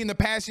 of 20 in the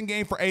passing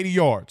game for 80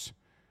 yards.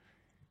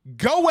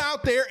 Go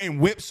out there and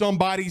whip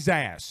somebody's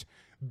ass.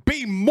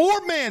 Be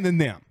more man than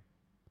them.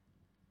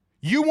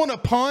 You want a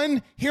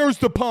pun? Here's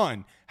the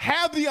pun.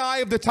 Have the eye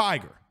of the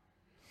tiger.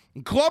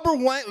 Clubber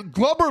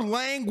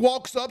Lang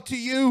walks up to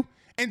you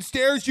and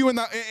stares you in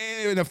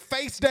the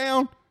face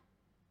down.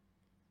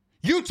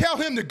 You tell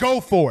him to go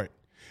for it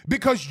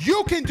because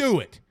you can do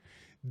it.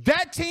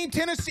 That team,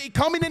 Tennessee,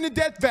 coming into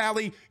Death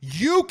Valley,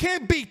 you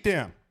can beat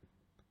them.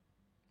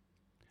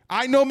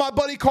 I know my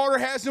buddy Carter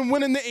has them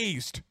winning the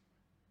East.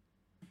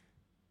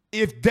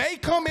 If they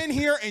come in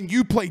here and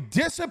you play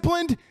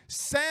disciplined,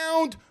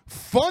 sound,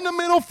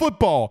 fundamental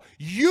football,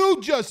 you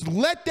just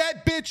let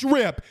that bitch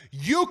rip.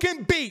 You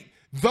can beat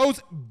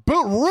those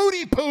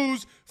Rudy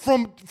Poos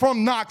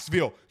from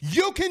Knoxville.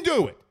 You can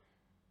do it.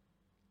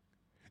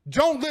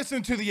 Don't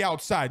listen to the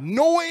outside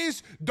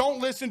noise.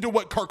 Don't listen to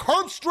what Kirk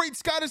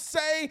Herbstreit's got to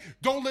say.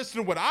 Don't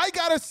listen to what I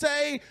got to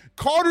say.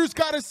 Carter's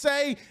got to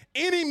say.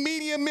 Any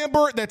media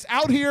member that's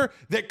out here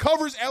that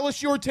covers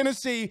LSU or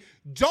Tennessee,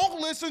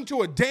 don't listen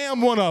to a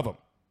damn one of them.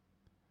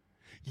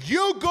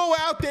 You go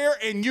out there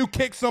and you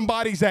kick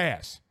somebody's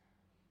ass.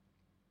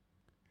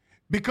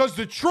 Because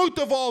the truth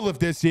of all of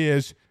this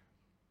is,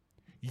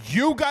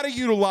 you got to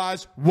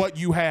utilize what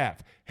you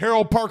have.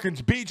 Harold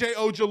Perkins, B.J.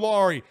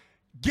 Ojolari.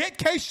 Get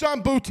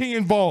Kayshon Boutte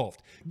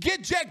involved.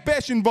 Get Jack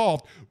Bech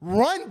involved.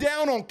 Run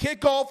down on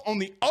kickoff on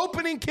the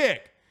opening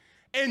kick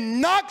and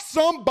knock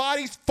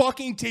somebody's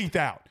fucking teeth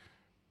out.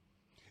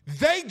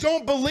 They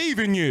don't believe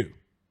in you.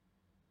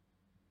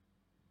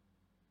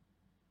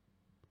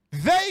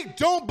 They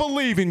don't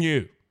believe in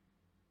you.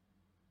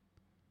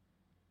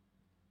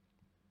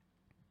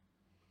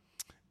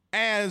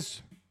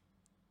 As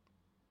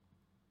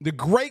the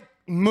great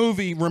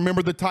movie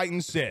Remember the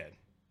Titans said,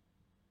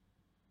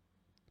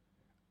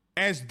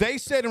 as they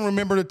said and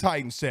Remember the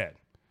Titans said,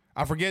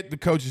 I forget the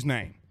coach's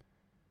name,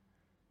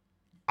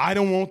 I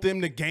don't want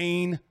them to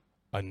gain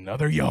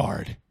another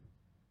yard.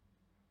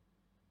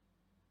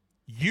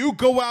 You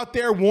go out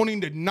there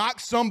wanting to knock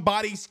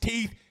somebody's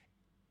teeth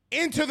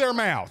into their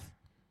mouth.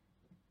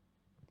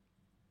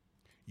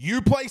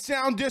 You play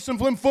sound,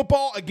 disciplined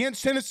football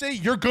against Tennessee,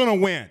 you're going to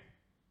win.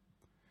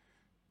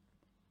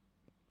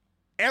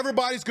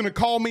 Everybody's going to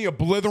call me a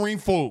blithering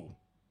fool.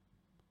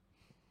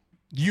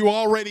 You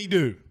already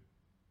do.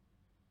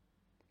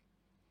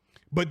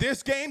 But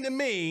this game to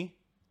me,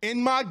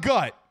 in my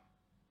gut,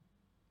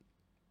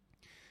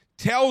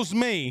 tells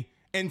me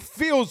and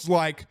feels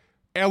like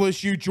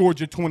LSU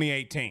Georgia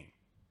 2018.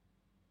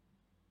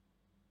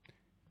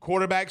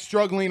 Quarterback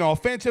struggling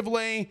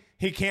offensively.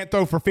 He can't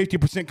throw for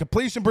 50%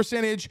 completion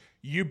percentage.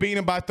 You beat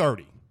him by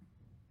 30.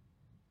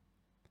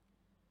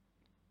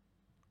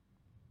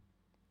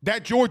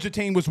 That Georgia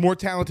team was more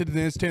talented than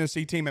this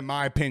Tennessee team, in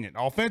my opinion.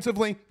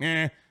 Offensively,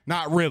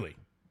 not really.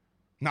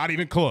 Not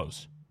even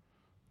close.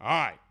 All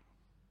right.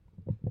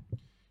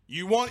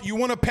 You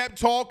want a pep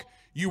talk?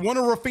 You want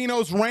a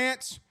Ruffino's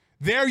rants?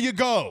 There you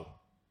go.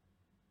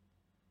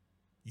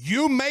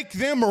 You make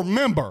them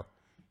remember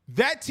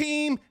that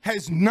team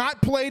has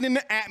not played in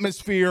the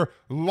atmosphere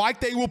like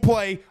they will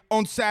play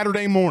on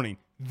Saturday morning.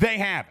 They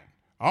haven't.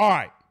 All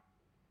right.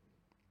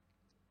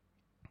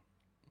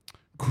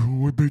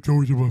 We beat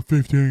Georgia by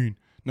 15.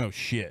 No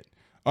shit.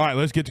 All right,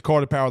 let's get to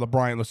Carter Power of the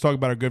Bryant. Let's talk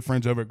about our good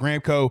friends over at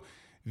Gramco,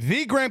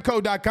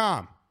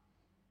 thegramco.com.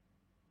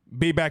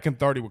 Be back in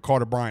 30 with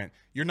Carter Bryant.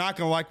 You're not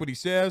going to like what he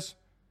says,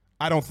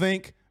 I don't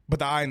think, but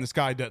the eye in the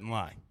sky doesn't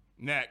lie.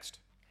 Next.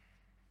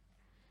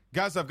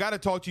 Guys, I've got to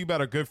talk to you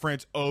about our good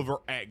friends over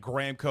at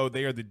Gramco.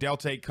 They are the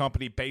Delta 8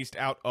 company based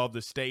out of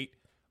the state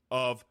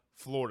of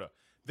Florida.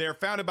 They're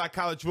founded by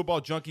college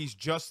football junkies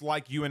just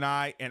like you and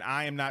I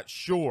am not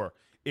sure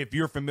if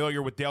you're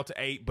familiar with Delta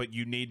 8, but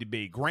you need to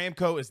be.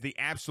 Gramco is the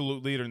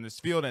absolute leader in this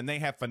field, and they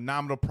have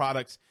phenomenal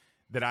products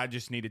that I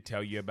just need to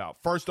tell you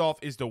about. First off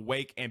is the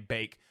Wake and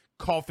Bake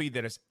coffee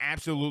that is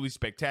absolutely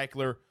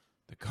spectacular.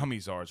 The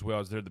gummies are as well,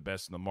 as they're the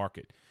best in the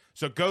market.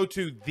 So go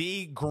to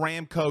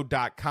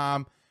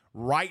thegramco.com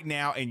right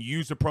now and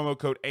use the promo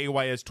code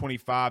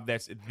AYS25.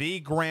 That's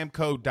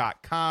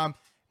thegramco.com,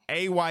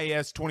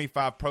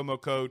 AYS25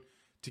 promo code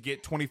to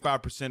get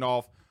 25%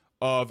 off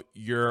of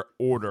your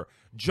order.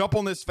 Jump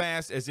on this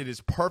fast as it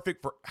is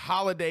perfect for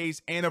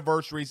holidays,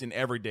 anniversaries, and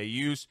everyday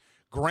use.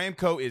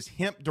 Gramco is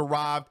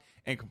hemp-derived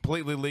and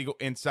completely legal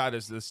inside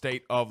of the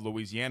state of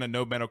Louisiana.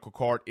 No medical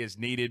card is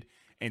needed,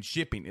 and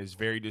shipping is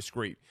very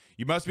discreet.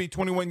 You must be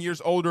 21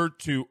 years older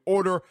to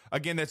order.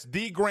 Again, that's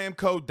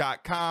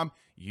thegramco.com.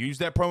 Use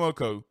that promo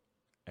code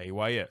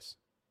AYS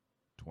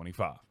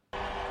 25.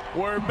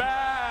 We're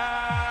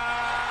back.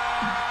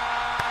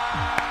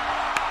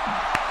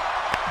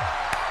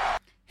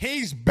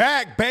 He's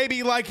back,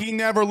 baby, like he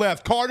never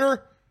left.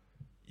 Carter,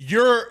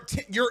 your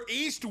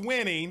East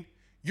winning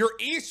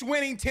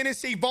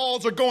Tennessee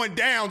Vols are going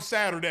down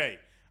Saturday.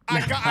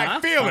 I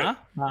feel it.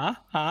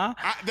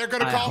 They're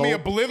going to call me a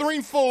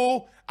blithering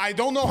fool. I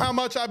don't know how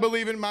much I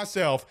believe in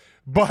myself,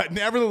 but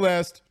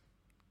nevertheless,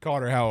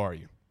 Carter, how are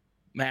you?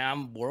 Man,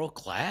 I'm world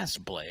class,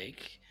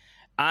 Blake.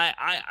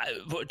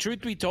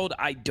 Truth be told,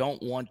 I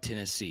don't want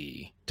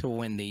Tennessee to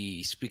win the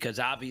East because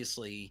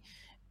obviously,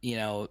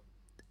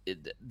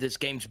 this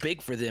game's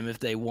big for them if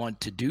they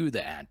want to do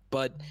that.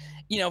 But,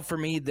 for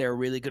me, they're a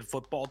really good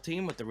football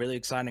team with a really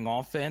exciting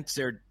offense.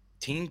 Their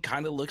team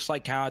kind of looks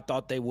like how I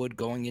thought they would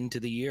going into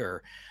the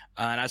year.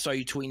 And I saw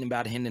you tweeting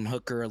about Hendon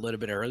Hooker a little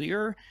bit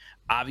earlier.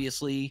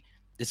 Obviously,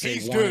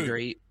 he's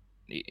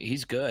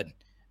good.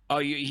 Oh,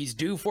 he's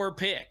due for a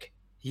pick.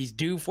 He's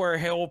due for a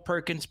Harold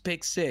Perkins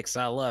pick 6.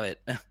 I love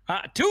it. 2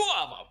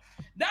 of them.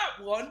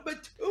 Not one,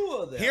 but 2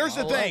 of them. Here's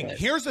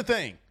the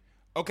thing.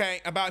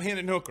 Okay, about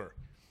Hendon Hooker.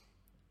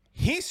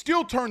 He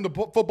still turned the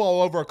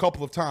football over a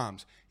couple of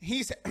times.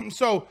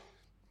 So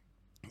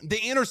the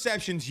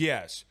interceptions,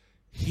 yes.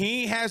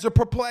 He has a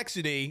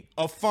perplexity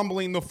of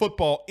fumbling the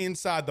football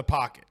inside the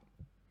pocket.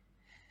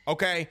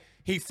 Okay?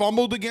 He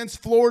fumbled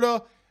against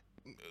Florida.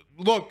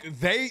 Look,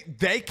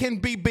 they can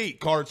be beat,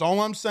 Carter. That's all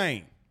I'm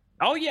saying.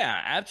 Oh,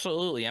 yeah,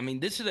 absolutely. I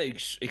mean, this is an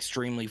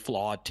extremely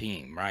flawed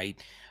team, right?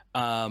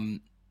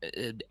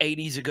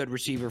 80's a good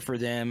receiver for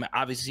them.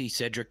 Obviously,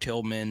 Cedric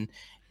Tillman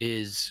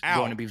is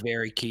going to be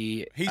very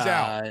key. He's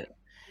out.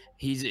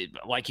 He's,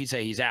 like you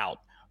say, he's out.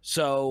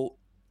 So,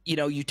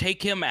 you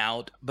take him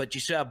out, but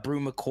you still have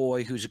Brew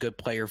McCoy, who's a good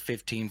player,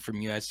 15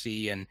 from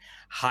USC, and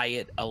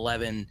Hyatt,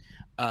 11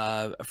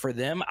 for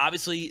them.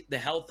 Obviously, the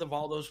health of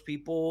all those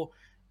people,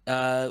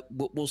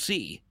 we'll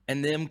see.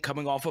 And them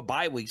coming off a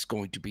bye week is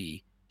going to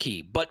be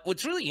key. But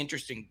what's really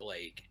interesting,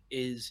 Blake,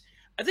 is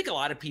I think a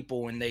lot of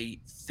people, when they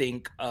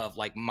think of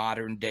like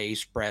modern day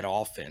spread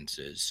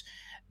offenses,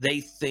 they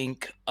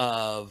think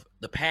of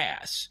the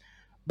pass.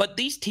 But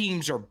these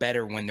teams are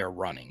better when they're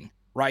running,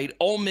 right?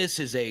 Ole Miss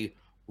is a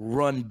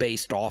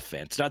run-based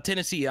offense. Now,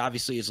 Tennessee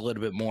obviously is a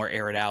little bit more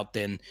aired out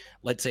than,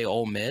 let's say,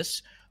 Ole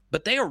Miss,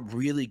 but they are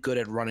really good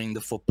at running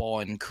the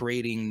football and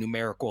creating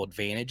numerical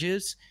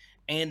advantages.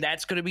 And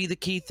that's going to be the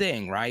key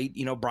thing, right?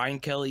 Brian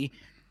Kelly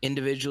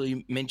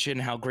individually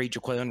mentioned how great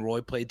Jaquelin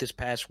Roy played this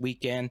past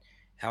weekend,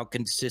 how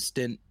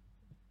consistent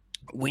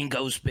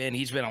Wingo's been.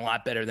 He's been a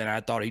lot better than I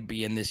thought he'd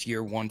be in this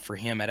year one for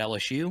him at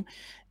LSU.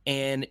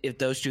 And if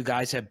those two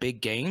guys have big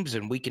games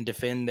and we can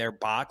defend their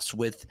box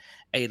with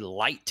a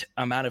light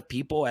amount of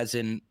people, as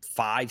in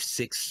 5,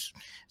 6,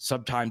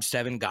 sometimes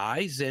 7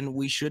 guys, then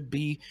we should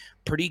be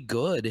pretty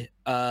good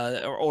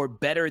or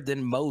better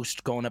than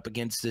most going up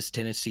against this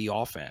Tennessee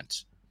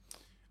offense.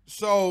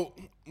 So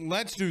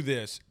let's do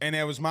this. And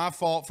it was my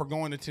fault for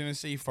going to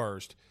Tennessee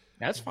first.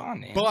 That's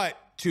fine, man. But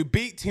to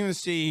beat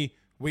Tennessee,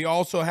 we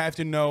also have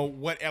to know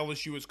what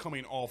LSU is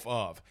coming off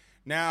of.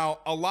 Now,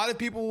 a lot of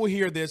people will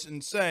hear this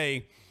and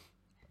say,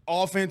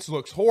 offense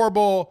looks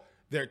horrible.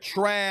 They're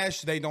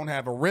trash. They don't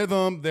have a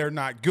rhythm. They're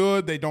not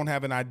good. They don't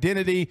have an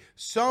identity.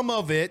 Some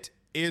of it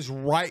is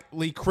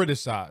rightly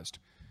criticized.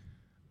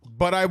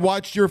 But I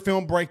watched your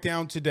film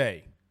breakdown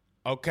today,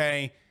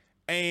 okay?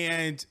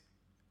 And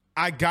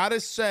I got to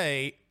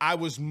say, I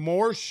was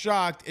more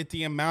shocked at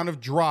the amount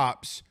of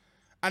drops.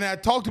 And I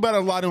talked about it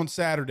a lot on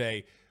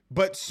Saturday,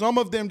 but some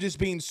of them just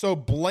being so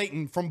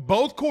blatant from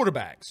both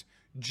quarterbacks,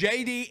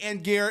 JD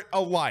and Garrett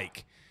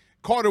alike.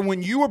 Carter,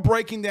 when you were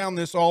breaking down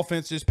this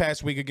offense this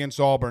past week against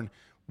Auburn,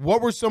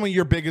 what were some of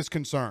your biggest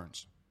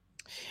concerns?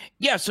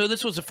 Yeah, so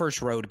this was the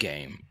first road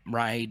game,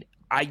 right?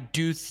 I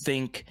do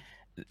think,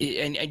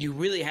 and you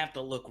really have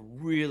to look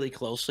really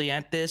closely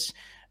at this,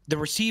 the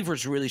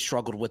receivers really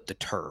struggled with the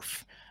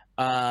turf.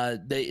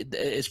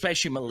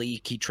 Especially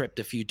Malik, he tripped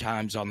a few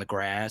times on the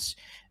grass.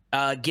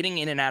 Getting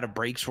in and out of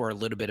breaks were a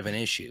little bit of an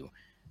issue.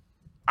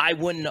 I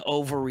wouldn't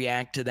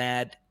overreact to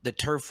that. The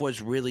turf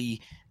was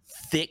really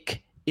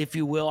thick, if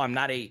you will. I'm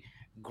not a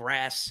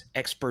grass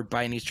expert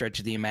by any stretch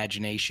of the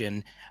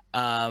imagination,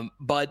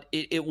 but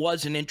it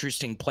was an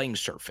interesting playing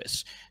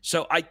surface.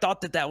 So I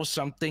thought that was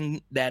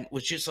something that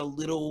was just a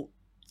little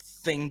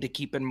thing to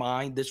keep in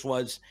mind. This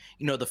was,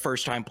 the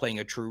first time playing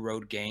a true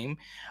road game.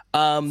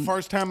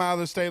 First time out of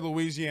the state of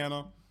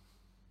Louisiana.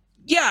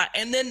 Yeah,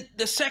 and then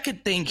the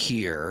second thing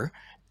here,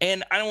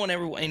 and I don't want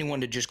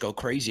anyone to just go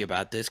crazy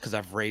about this because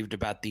I've raved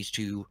about these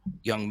two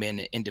young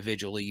men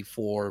individually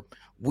for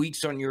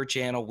weeks on your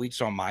channel, weeks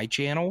on my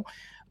channel.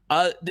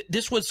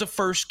 This was the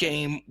first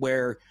game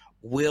where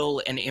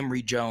Will and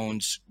Emory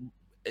Jones,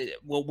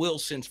 Will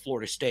since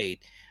Florida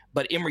State,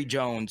 but Emory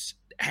Jones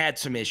had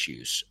some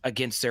issues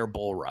against their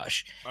bull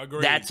rush.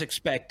 Agreed. That's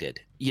expected.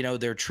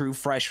 They're true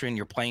freshmen.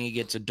 You're playing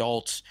against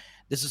adults.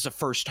 This is the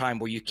first time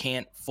where you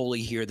can't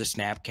fully hear the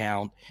snap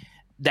count.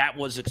 That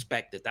was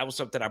expected. That was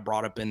something I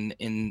brought up in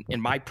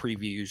my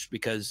previews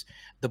because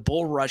the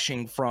bull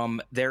rushing from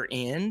their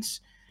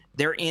ends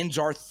their ends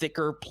are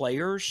thicker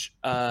players.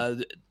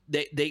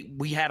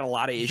 We had a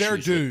lot of They're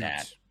issues dudes. with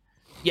that.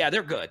 Yeah,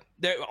 they're good.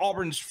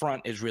 Auburn's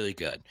front is really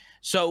good.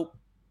 So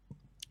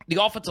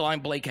the offensive line,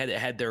 Blake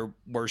had their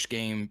worst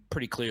game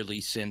pretty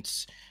clearly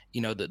since,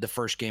 the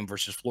first game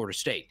versus Florida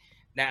State.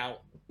 Now,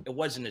 it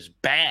wasn't as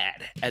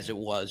bad as it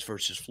was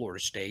versus Florida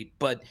State,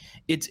 but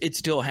it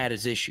still had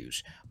its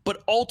issues.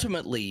 But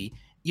ultimately,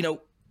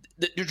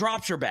 the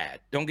drops are bad.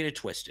 Don't get it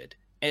twisted.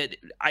 And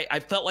I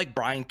felt like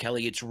Brian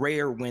Kelly, it's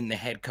rare when the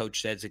head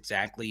coach says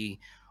exactly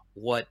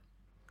what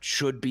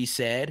should be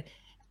said.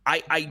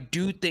 I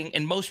do think,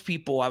 and most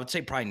people, I would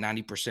say probably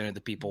 90% of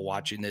the people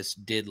watching this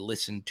did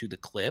listen to the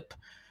clip.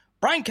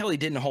 Brian Kelly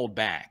didn't hold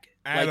back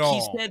at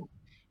all.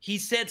 He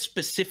said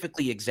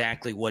specifically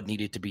exactly what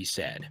needed to be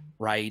said,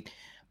 right?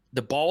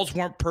 The balls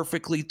weren't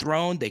perfectly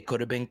thrown. They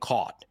could have been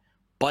caught.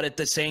 But at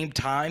the same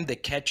time, the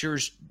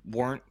catchers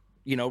weren't,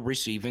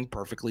 receiving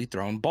perfectly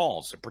thrown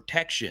balls. The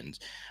protections,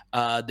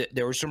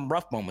 there were some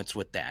rough moments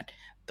with that.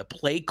 The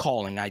play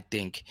calling, I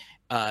think,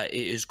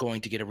 is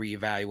going to get a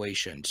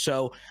reevaluation.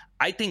 So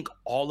I think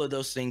all of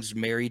those things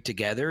married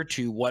together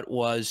to what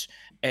was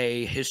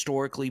a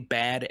historically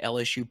bad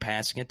LSU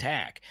passing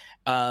attack.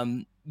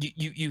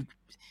 You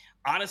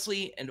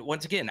honestly, and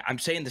once again, I'm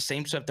saying the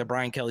same stuff that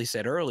Brian Kelly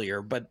said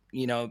earlier, but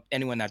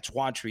anyone that's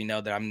watched me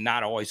know that I'm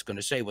not always going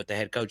to say what the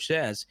head coach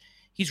says.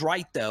 He's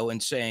right, though, in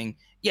saying,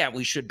 yeah,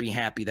 we should be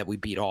happy that we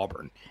beat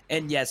Auburn.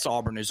 And yes,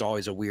 Auburn is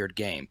always a weird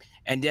game.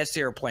 And yes,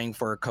 they're playing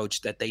for a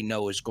coach that they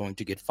know is going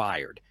to get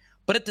fired.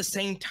 But at the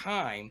same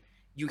time,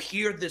 you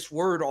hear this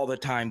word all the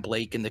time,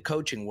 Blake, in the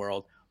coaching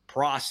world,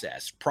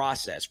 process.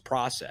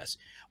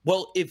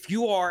 Well, if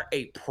you are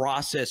a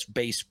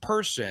process-based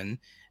person,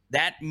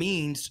 that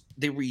means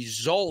the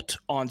result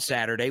on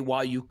Saturday,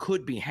 while you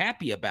could be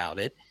happy about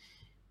it,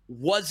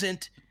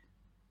 wasn't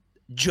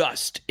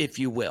just, if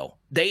you will.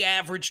 They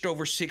averaged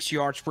over 6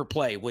 yards per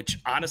play, which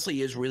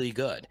honestly is really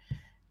good.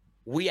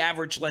 We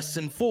averaged less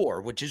than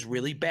 4, which is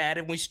really bad,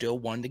 and we still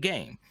won the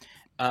game.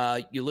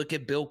 You look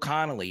at Bill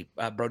Connolly.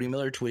 Brody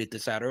Miller tweeted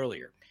this out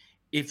earlier.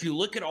 If you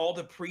look at all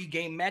the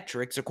pregame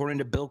metrics, according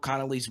to Bill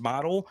Connolly's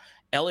model,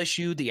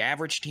 LSU, the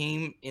average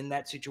team in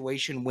that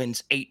situation,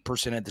 wins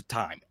 8% of the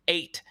time.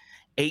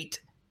 8%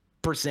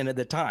 of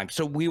the time.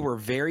 So we were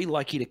very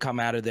lucky to come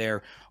out of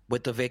there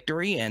with the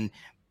victory. And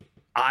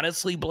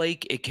honestly,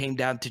 Blake, it came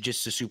down to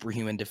just the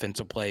superhuman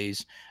defensive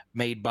plays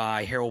made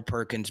by Harold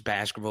Perkins,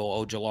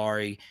 Baskerville,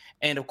 Ojulari,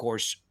 and of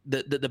course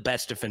the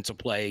best defensive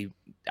play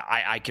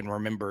I can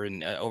remember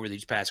over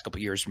these past couple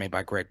of years made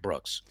by Greg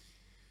Brooks.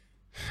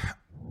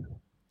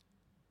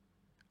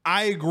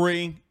 I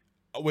agree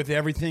with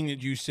everything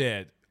that you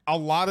said. A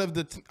lot of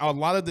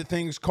the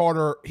things,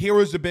 Carter, here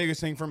was the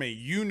biggest thing for me.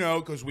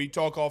 Because we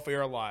talk off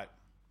air a lot.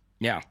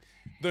 Yeah.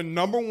 The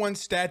number one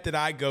stat that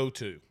I go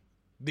to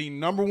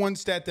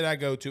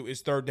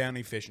is third down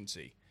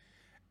efficiency.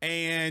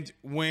 And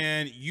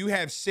when you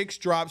have 6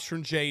 drops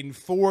from Jaden,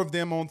 4 of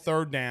them on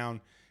third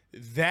down,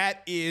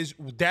 that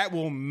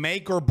will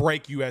make or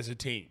break you as a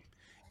team.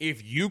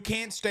 If you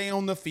can't stay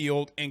on the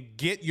field and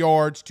get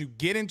yards to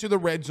get into the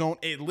red zone,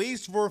 at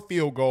least for a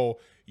field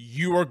goal,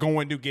 you are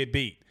going to get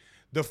beat.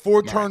 The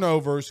 4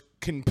 turnovers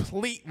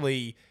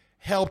completely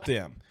helped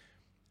them.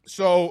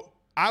 So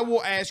I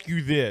will ask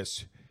you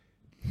this.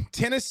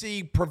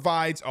 Tennessee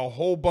provides a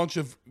whole bunch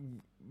of,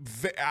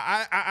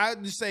 I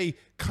just say,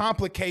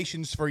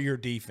 complications for your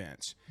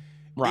defense.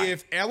 Right.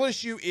 If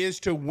LSU is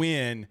to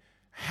win,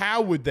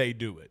 how would they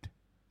do it?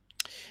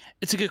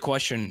 It's a good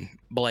question,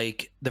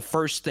 Blake. The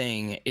first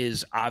thing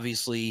is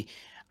obviously,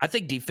 I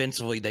think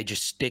defensively they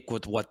just stick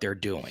with what they're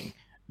doing,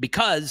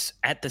 because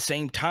at the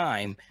same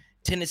time,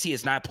 Tennessee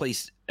has not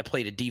played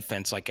a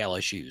defense like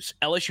LSU's.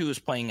 LSU is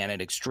playing at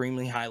an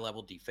extremely high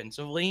level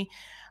defensively.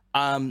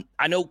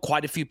 I know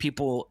quite a few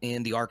people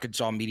in the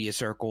Arkansas media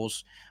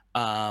circles.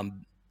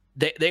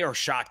 They are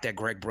shocked that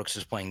Greg Brooks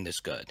is playing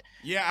this good.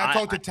 Yeah, I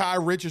talked to Ty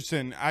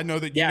Richardson. I know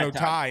that you know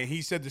Ty, and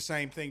he said the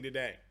same thing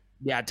today.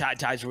 Yeah,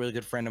 Ty's a really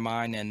good friend of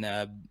mine, and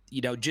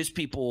just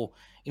people,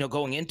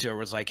 going into it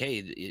was like,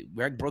 hey,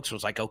 Greg Brooks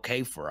was like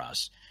okay for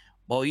us.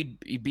 Well,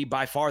 he'd be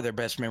by far their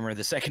best member of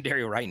the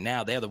secondary right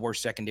now. They have the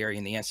worst secondary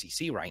in the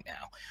SEC right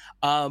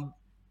now.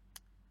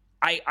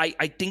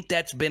 I think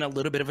that's been a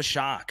little bit of a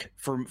shock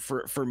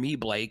for me,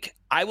 Blake.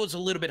 I was a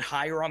little bit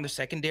higher on the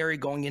secondary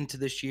going into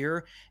this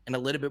year and a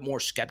little bit more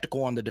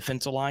skeptical on the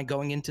defensive line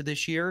going into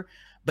this year.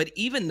 But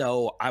even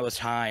though I was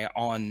high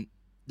on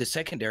the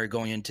secondary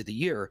going into the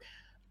year,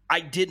 I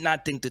did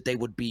not think that they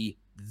would be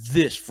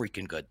this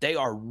freaking good. They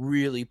are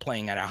really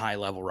playing at a high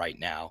level right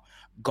now.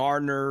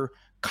 Gardner,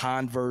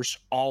 Converse,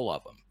 all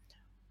of them.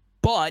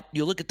 But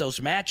you look at those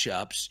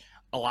matchups,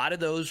 a lot of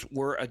those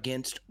were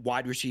against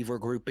wide receiver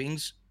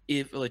groupings.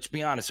 Let's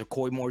be honest, if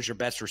Coy Moore is your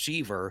best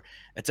receiver,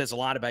 it says a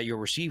lot about your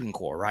receiving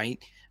core, right?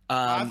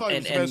 I thought he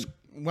was the best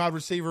wide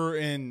receiver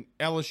in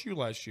LSU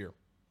last year.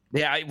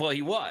 Yeah, well,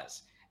 he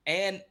was.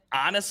 And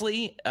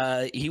honestly,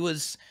 he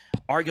was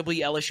arguably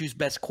LSU's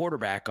best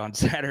quarterback on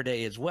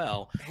Saturday as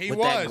well. He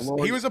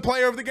was a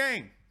player of the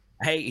game.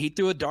 Hey, he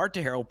threw a dart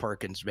to Harold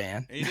Perkins,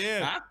 man. He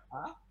did.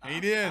 He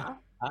did.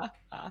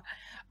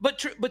 But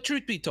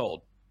truth be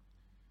told,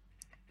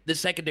 the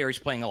secondary is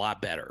playing a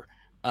lot better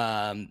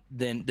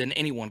than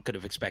anyone could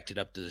have expected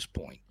up to this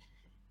point.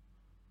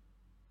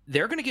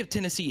 They're going to give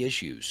Tennessee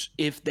issues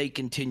if they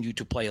continue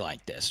to play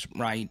like this,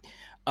 right?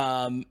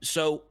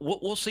 So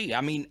we'll see.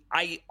 I mean,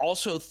 I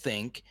also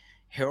think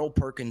Harold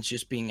Perkins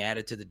just being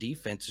added to the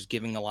defense is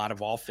giving a lot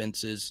of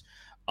offenses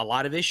a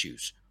lot of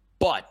issues.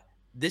 But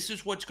this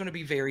is what's going to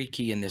be very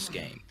key in this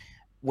game,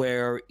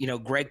 where,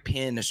 Greg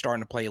Penn is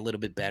starting to play a little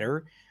bit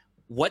better.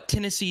 What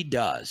Tennessee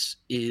does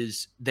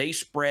is they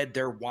spread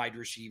their wide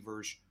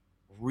receivers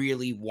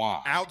really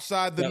wide.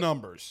 Outside the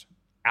numbers.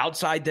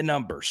 Outside the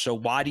numbers. So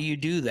why do you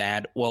do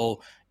that?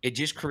 Well, it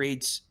just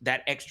creates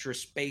that extra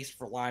space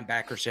for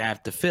linebackers to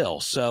have to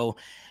fill. So,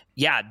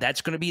 yeah,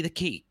 that's going to be the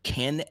key.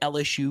 Can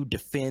LSU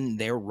defend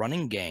their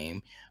running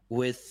game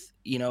with,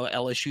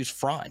 LSU's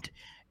front?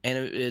 And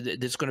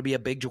it's going to be a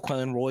big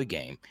Jaquelin Roy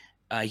game.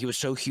 He was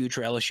so huge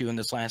for LSU in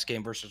this last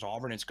game versus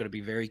Auburn. It's going to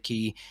be very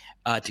key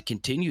to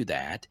continue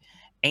that.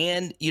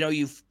 And,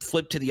 you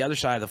flip to the other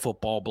side of the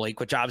football, Blake,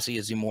 which obviously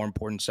is the more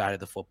important side of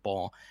the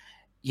football.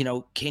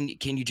 Can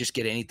you just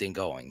get anything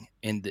going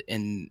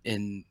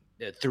in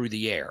through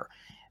the air?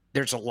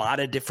 There's a lot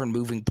of different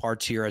moving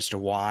parts here as to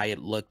why it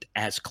looked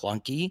as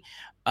clunky.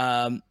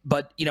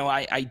 But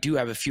I do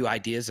have a few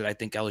ideas that I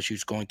think LSU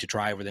is going to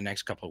try over the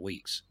next couple of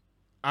weeks.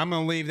 I'm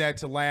going to leave that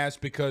to last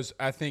because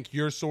I think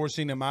your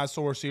sourcing and my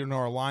sourcing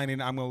are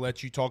aligning. I'm going to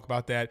let you talk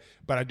about that,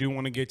 but I do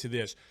want to get to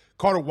this.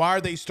 Carter, why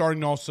are they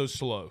starting off so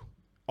slow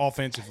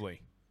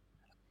offensively?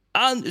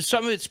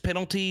 Some of it's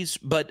penalties,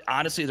 but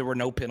honestly, there were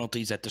no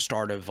penalties at the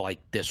start of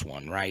this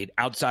one, right?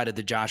 Outside of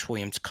the Josh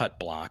Williams cut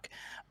block.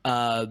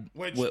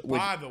 Which,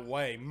 by the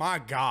way, my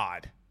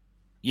God.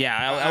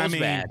 Yeah, that was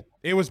bad.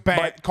 It was bad.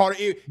 But, Carter,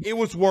 it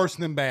was worse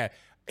than bad.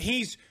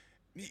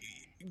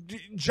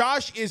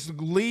 Josh is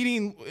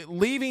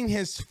leaving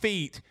his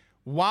feet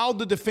while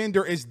the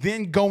defender is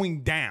then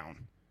going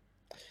down.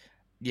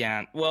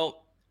 Yeah,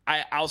 well,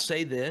 I'll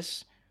say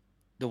this.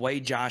 The way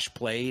Josh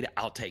played,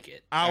 I'll take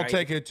it. I'll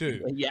take it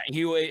too. Yeah,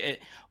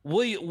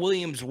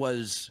 Williams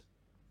was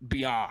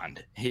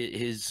beyond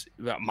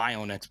my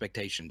own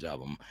expectations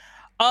of him.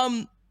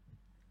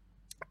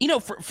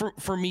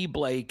 For me,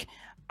 Blake,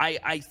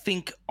 I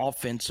think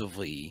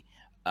offensively,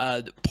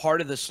 part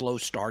of the slow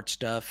start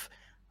stuff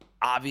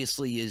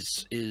obviously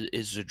is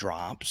the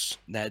drops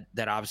that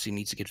obviously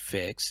needs to get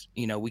fixed.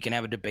 We can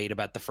have a debate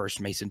about the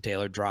first Mason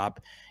Taylor drop.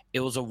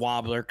 It was a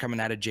wobbler coming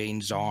out of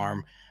Jaden's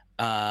arm.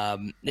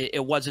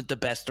 It wasn't the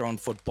best thrown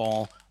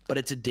football, but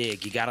it's a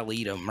dig. You got to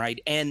lead them, right?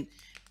 And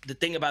the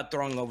thing about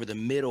throwing over the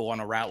middle on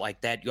a route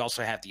like that, you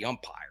also have the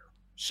umpire.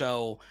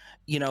 So,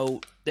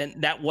 then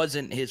that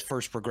wasn't his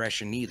first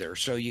progression either.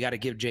 So you got to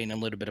give Jaden a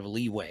little bit of a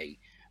leeway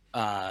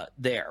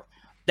there.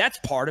 That's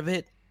part of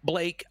it,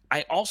 Blake.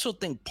 I also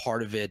think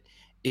part of it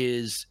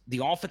is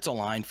the offensive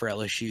line for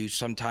LSU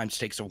sometimes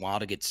takes a while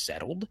to get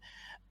settled.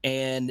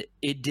 And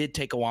it did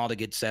take a while to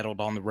get settled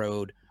on the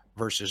road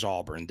versus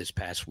Auburn this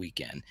past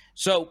weekend.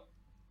 So,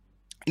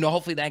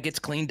 hopefully that gets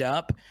cleaned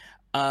up.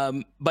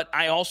 But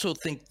I also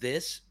think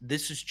this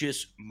is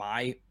just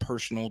my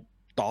personal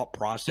thought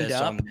process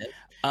on this.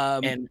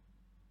 And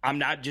I'm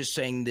not just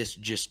saying this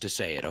just to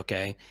say it,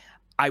 okay?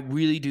 I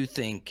really do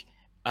think,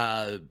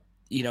 that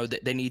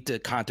they need to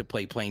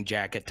contemplate playing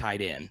Jack at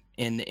tight end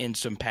in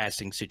some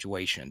passing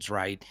situations,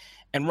 right?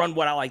 And run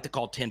what I like to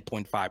call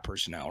 10.5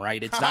 personnel,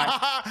 right? It's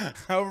not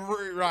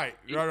right.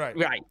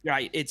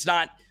 It's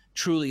not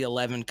truly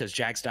 11 because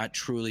Jack's not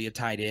truly a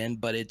tight end,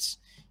 but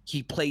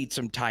he played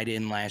some tight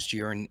end last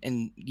year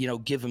and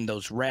give him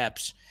those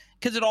reps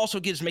because it also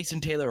gives Mason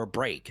Taylor a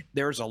break.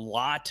 There's a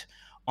lot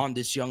on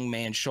this young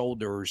man's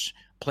shoulders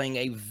playing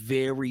a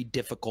very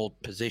difficult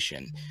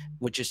position,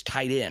 which is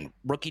tight end.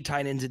 Rookie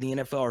tight ends in the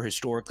NFL are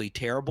historically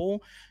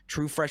terrible.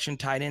 True freshman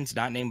tight ends,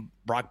 not named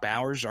Brock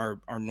Bowers, are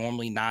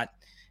normally not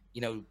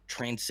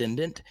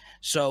transcendent.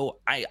 So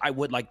I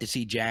would like to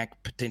see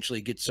Jack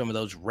potentially get some of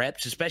those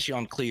reps, especially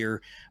on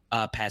clear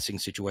passing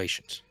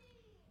situations.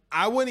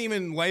 I wouldn't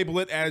even label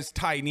it as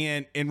tight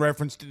end in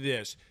reference to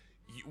this.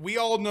 We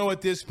all know at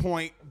this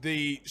point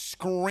the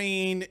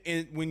screen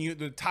when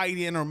the tight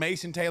end or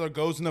Mason Taylor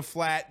goes in the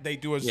flat, they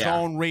do a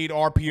zone read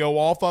RPO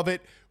off of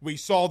it. We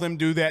saw them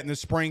do that in the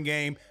spring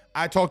game.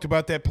 I talked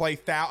about that play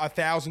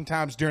 1,000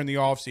 times during the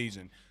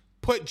offseason.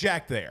 Put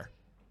Jack there.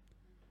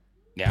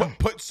 Yeah.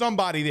 Put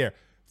somebody there.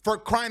 For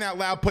crying out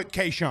loud, put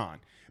Kayshawn.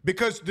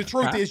 Because the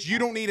truth is you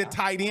don't need a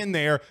tight end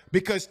there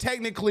because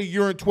technically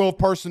you're in 12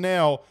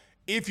 personnel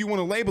if you want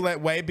to label that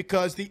way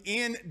because the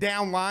end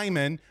down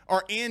lineman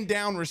or end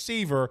down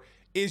receiver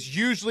is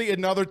usually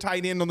another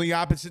tight end on the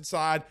opposite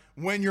side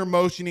when you're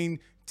motioning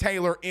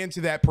Taylor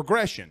into that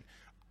progression.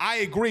 I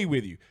agree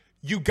with you.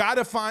 You got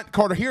to find –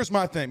 Carter, here's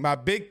my thing. My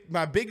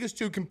biggest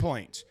two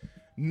complaints.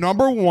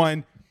 Number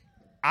one,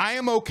 I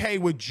am okay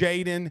with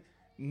Jaden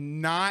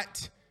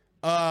not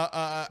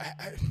how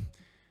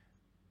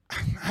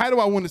do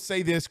I want to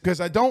say this?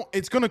 Because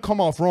it's going to come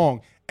off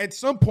wrong. at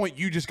some point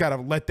you just got to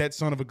let that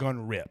son of a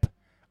gun rip.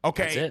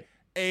 Okay. That's it.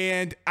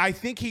 And I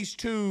think he's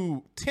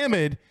too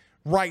timid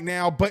right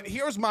now. But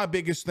here's my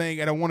biggest thing,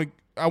 and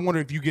I wonder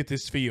if you get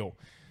this feel.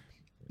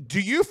 Do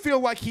you feel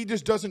like he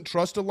just doesn't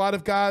trust a lot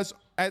of guys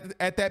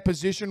at that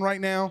position right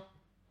now?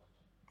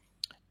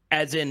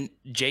 As in,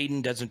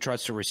 Jaden doesn't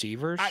trust the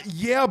receivers?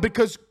 Yeah,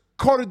 because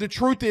Carter, the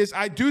truth is,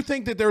 I do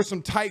think that there are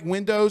some tight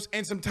windows,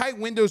 and some tight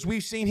windows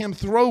we've seen him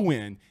throw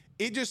in.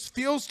 It just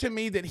feels to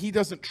me that he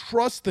doesn't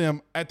trust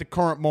them at the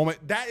current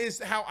moment. That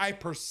is how I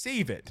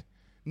perceive it.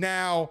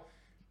 Now,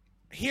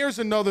 here's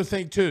another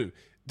thing, too.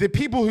 The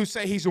people who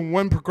say he's a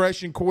one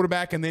progression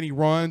quarterback and then he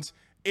runs,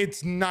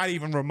 it's not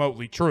even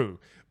remotely true.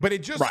 But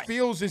it just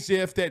feels as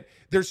if that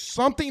there's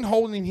something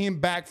holding him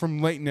back from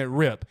letting it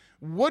rip.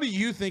 What do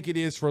you think it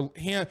is for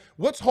him?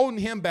 What's holding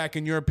him back,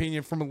 in your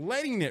opinion, from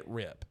letting it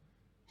rip?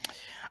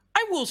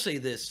 I will say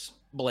this,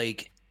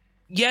 Blake.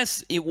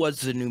 Yes, it was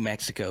the New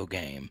Mexico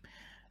game.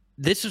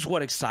 This is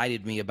what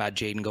excited me about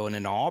Jaden going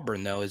into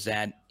Auburn, though, is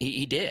that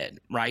he did,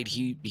 right?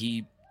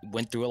 He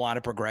went through a lot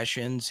of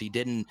progressions. He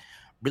didn't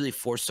really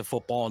force the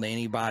football into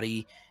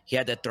anybody. He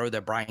had that throw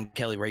that Brian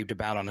Kelly raved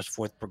about on his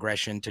fourth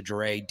progression to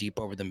Dre deep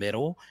over the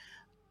middle.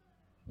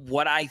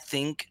 What I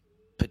think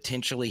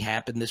potentially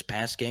happened this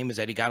past game is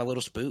that he got a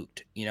little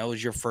spooked. You know, it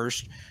was your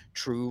first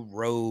true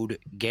road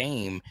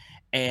game.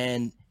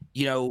 And,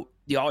 you know,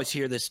 you always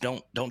hear this,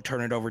 don't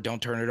turn it over,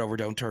 don't turn it over,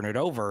 don't turn it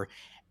over.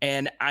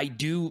 And I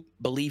do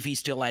believe he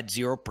still had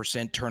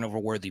 0% turnover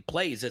worthy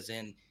plays, as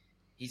in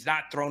he's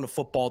not thrown a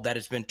football that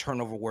has been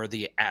turnover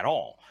worthy at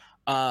all,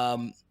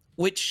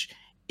 which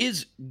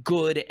is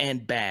good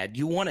and bad.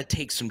 You want to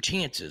take some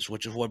chances,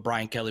 which is what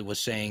Brian Kelly was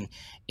saying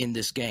in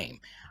this game.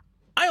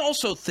 I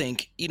also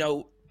think, you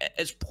know,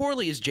 as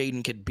poorly as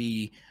Jaden could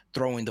be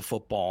throwing the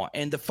football,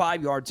 and the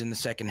 5 yards in the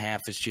second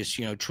half is just,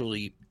 you know,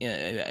 truly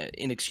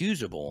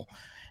inexcusable.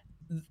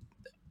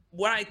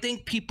 What I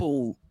think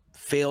people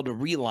fail to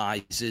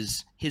realize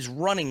is his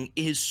running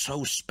is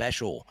so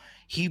special.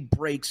 He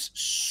breaks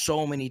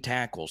so many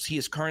tackles. He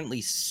is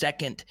currently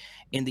second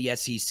in the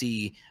SEC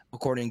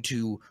according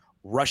to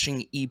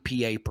rushing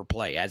EPA per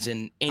play, as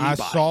in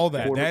anybody. I saw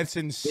that. That's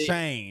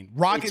insane.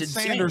 Rocket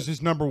Sanders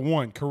is number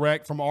one,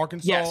 correct, from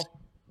Arkansas?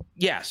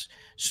 Yes.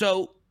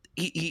 So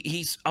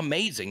he's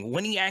amazing.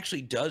 When he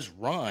actually does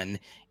run,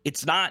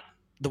 it's not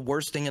the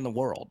worst thing in the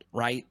world,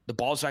 right? The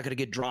ball's not going to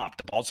get dropped.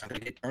 The ball's not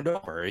going to get turned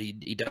over.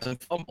 He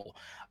doesn't fumble.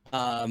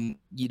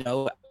 You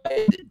know,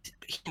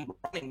 him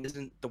running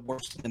isn't the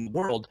worst thing in the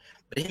world,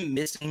 but him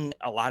missing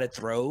a lot of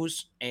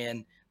throws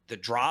and the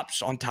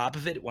drops on top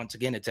of it, once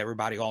again, it's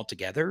everybody all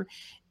together,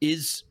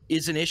 is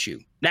an issue.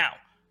 Now,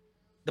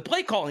 the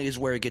play calling is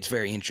where it gets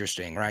very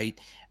interesting, right?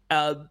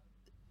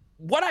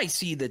 What I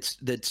see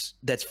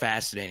that's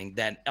fascinating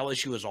that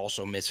LSU is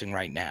also missing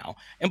right now,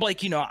 and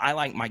Blake, you know, I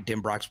like Mike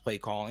Denbrock's play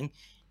calling.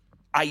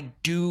 I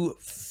do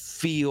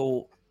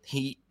feel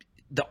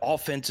the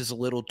offense is a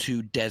little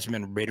too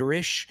Desmond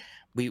Ritterish.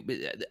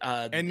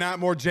 And not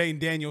more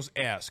Jayden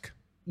Daniels-esque.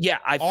 Yeah,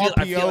 I feel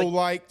RPO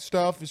like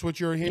stuff is what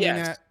you're hinting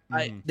at.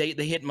 They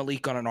hit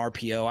Malik on an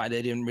RPO.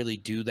 They didn't really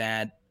do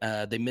that.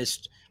 They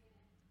missed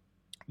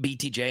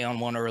BTJ on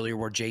one earlier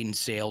where Jaden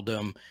sailed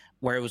him,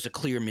 where it was a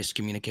clear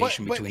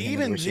miscommunication between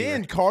him and the receiver. But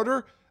even then,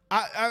 Carter,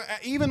 I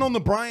even on the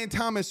Brian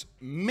Thomas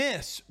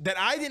miss that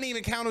I didn't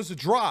even count as a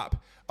drop.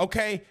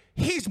 Okay,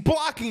 he's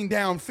blocking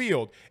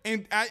downfield,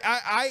 and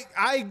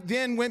I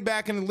then went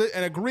back and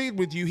agreed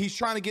with you. He's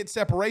trying to get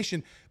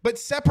separation, but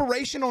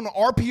separation on an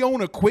RPO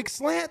and a quick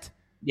slant.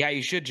 Yeah,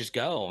 you should just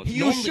go.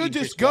 You should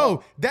just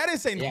go. That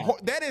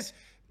is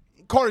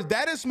Carter,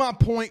 that is my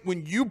point.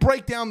 When you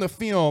break down the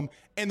film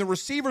and the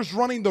receiver's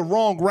running the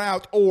wrong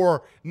route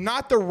or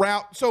not the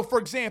route. So, for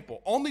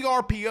example, on the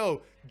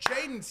RPO,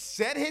 Jaden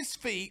set his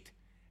feet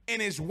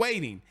and is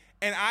waiting.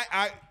 And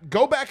I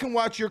go back and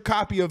watch your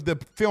copy of the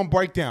film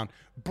breakdown.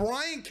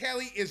 Brian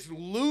Kelly is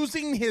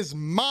losing his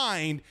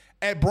mind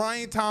at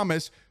Brian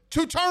Thomas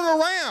to turn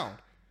around.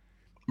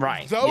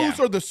 Right. Those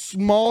are the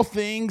small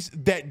things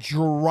that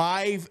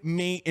drive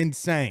me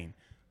insane.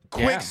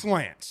 Quick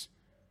slants.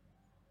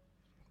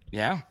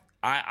 Yeah.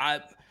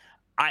 I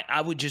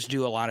would just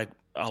do a lot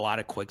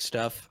of quick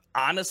stuff.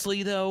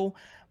 Honestly, though,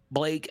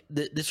 Blake,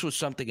 this was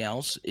something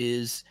else.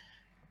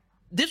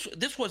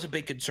 This was a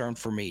big concern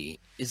for me,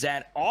 is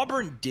that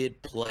Auburn did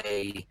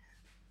play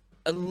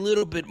a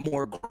little bit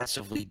more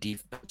aggressively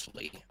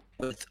defensively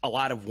with a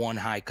lot of one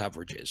high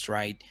coverages,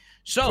 right?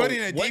 So putting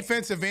a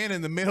defensive end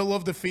in the middle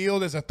of the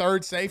field as a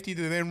third safety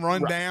to then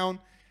run down.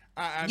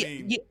 I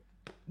mean,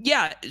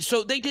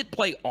 so they did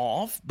play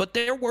off, but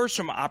there were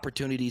some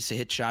opportunities to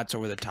hit shots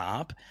over the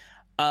top,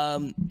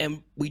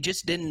 and we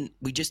just didn't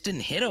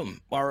hit them,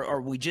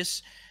 or we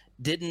just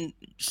didn't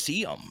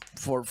see them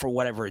for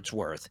whatever it's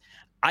worth.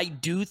 I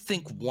do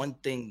think one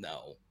thing,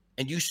 though,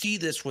 and you see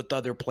this with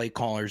other play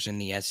callers in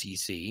the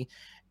SEC,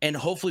 and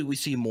hopefully we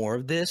see more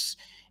of this,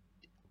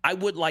 I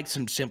would like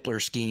some simpler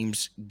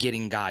schemes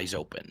getting guys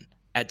open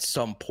at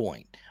some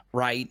point,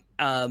 right?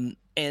 And,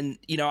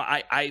 you know,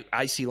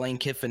 I see Lane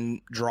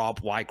Kiffin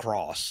drop Y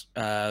cross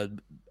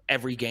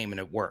every game and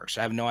it works.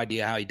 I have no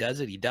idea how he does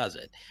it. He does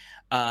it.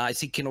 I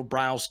see Kendall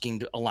Briles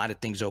schemed a lot of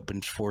things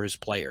open for his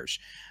players.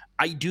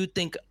 I do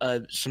think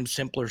some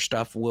simpler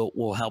stuff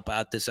will help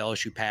out this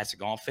LSU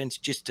passing offense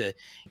just to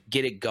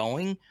get it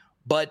going.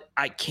 But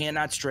I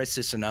cannot stress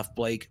this enough,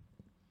 Blake.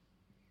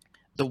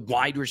 The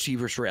wide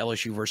receivers for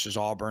LSU versus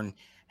Auburn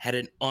had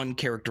an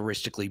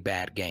uncharacteristically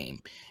bad game.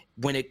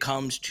 When it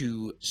comes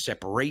to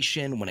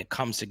separation, when it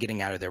comes to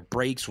getting out of their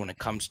breaks, when it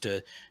comes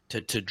to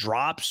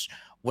drops,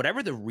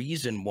 whatever the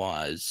reason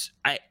was,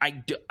 I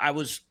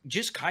was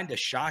just kind of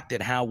shocked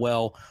at how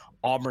well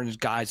Auburn's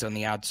guys on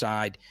the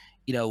outside,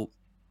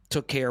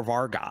 took care of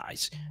our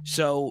guys.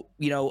 So,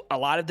 a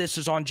lot of this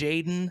is on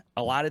Jaden.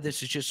 A lot of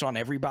this is just on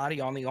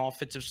everybody on the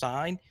offensive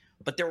side.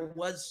 But there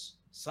was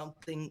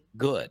something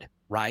good,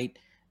 right?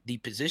 The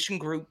position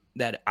group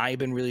that I've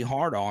been really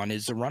hard on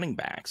is the running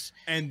backs.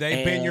 And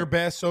they've been your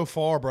best so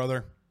far,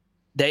 brother.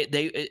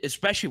 They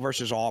especially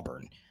versus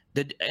Auburn.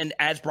 And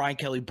as Brian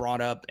Kelly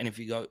brought up, and if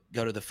you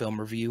go to the film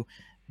review,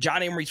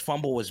 John Emery's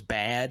fumble was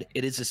bad.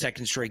 It is the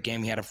second straight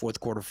game he had a fourth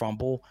quarter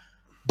fumble.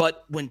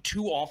 But when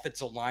two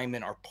offensive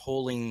linemen are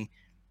pulling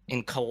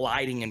and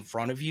colliding in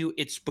front of you,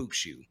 it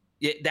spooks you.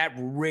 That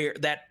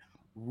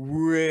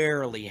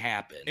rarely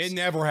happens. It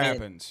never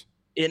happens.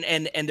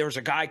 And there was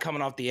a guy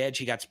coming off the edge.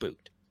 He got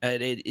spooked.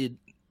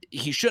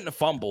 He shouldn't have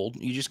fumbled.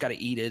 You just got to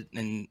eat it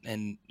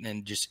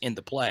and just end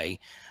the play.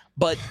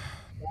 But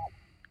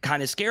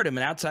kind of scared him.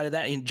 And outside of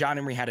that, John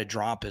Emery had a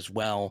drop as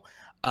well.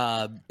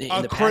 A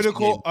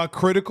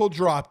critical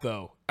drop,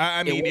 though.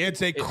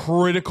 It's a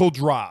critical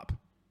drop.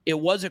 It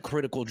was a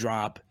critical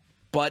drop,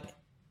 but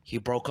he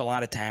broke a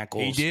lot of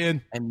tackles. He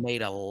did. And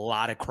made a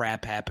lot of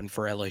crap happen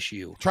for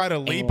LSU. Try to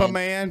leap a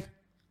man.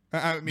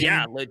 Tried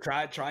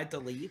to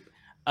leap.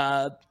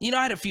 I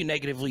had a few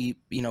negatively,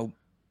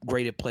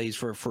 graded plays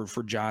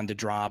for John to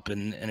drop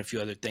and a few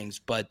other things,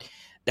 but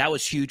that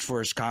was huge for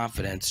his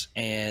confidence,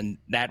 and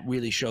that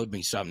really showed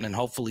me something. And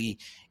hopefully,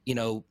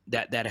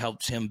 that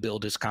helps him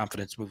build his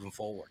confidence moving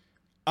forward.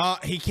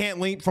 He can't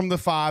leap from the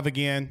 5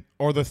 again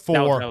or the 4.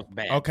 That was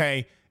bad.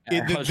 Okay.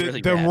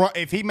 Really bad.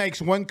 If he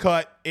makes one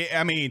cut,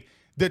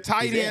 the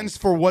tight ends,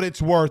 for what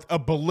it's worth,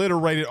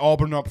 obliterated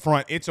Auburn up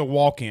front. It's a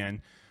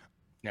walk-in.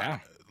 Yeah.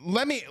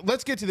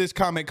 Let's get to this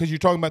comment because you're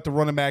talking about the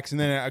running backs, and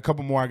then a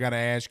couple more I got to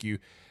ask you.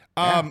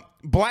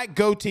 Black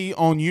Goatee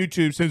on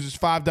YouTube sends us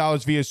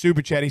 $5 via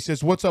Super Chat. He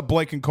says, "What's up,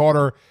 Blake and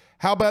Carter?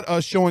 How about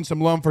us showing some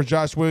love for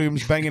Josh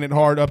Williams banging it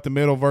hard up the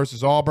middle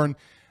versus Auburn?"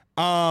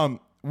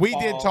 We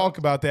did talk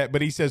about that,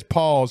 but he says,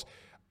 "Pause."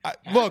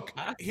 Look,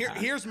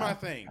 here's my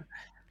thing,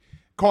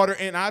 Carter,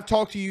 and I've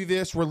talked to you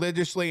this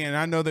religiously, and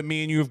I know that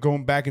me and you have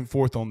gone back and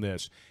forth on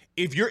this.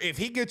 If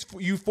he gets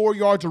you 4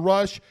 yards a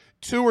rush,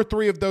 2 or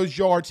 3 of those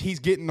yards he's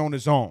getting on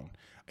his own.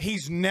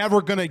 He's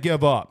never going to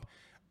give up.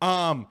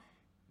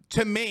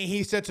 To me,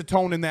 he sets a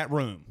tone in that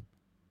room.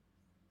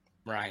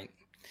 Right.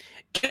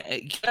 Can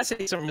I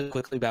say something really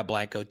quickly about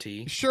Black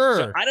Goatee? Sure.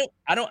 So I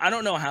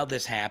don't know how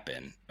this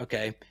happened.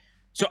 Okay.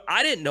 So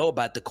I didn't know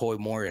about the Coy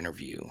Moore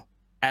interview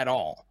at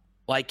all.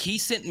 Like, he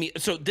sent me,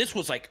 so this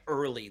was like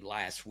early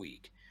last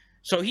week.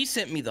 So he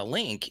sent me the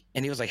link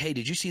and he was like, "Hey,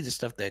 did you see the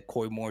stuff that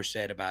Coy Moore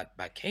said about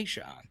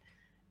Kayshawn?"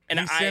 And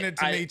he sent it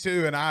to me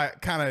too, and I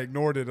kind of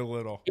ignored it a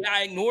little. Yeah,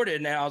 I ignored it,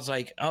 and I was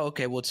like, "Oh,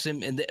 okay, well, it's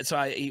him." And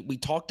so we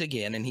talked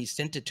again, and he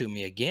sent it to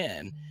me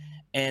again,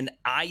 and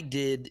I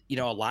did,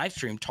 a live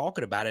stream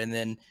talking about it, and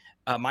then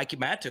Mikey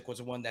Mattock was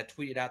the one that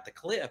tweeted out the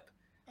clip.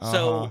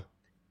 So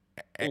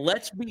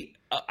let's be.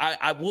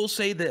 I will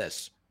say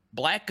this: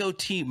 Black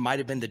Goatee might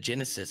have been the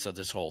genesis of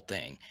this whole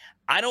thing.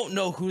 I don't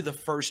know who the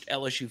first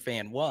LSU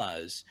fan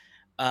was,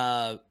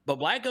 but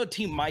Black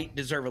Goatee might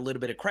deserve a little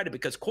bit of credit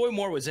because Coy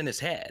Moore was in his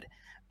head.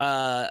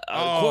 Coy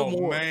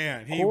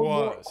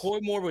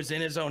Moore was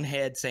in his own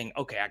head saying,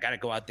 "Okay, I got to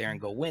go out there and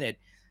go win it,"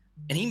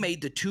 and he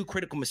made the 2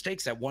 critical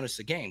mistakes that won us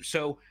the game.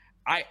 So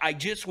I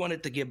just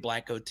wanted to give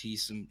Black Goatee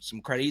some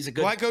credit. He's a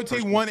good. Black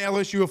Goatee won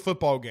LSU a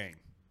football game.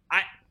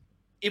 I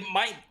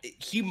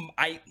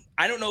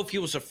don't know if he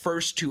was the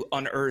first to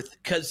unearth,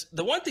 because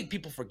the one thing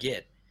people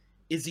forget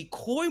is the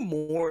Coy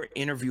Moore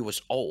interview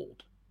was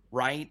old,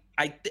 right?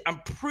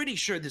 I'm pretty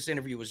sure this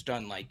interview was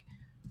done like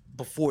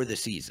before the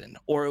season,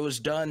 or it was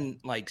done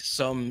like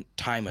some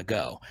time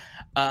ago.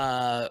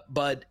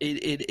 But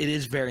it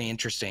is very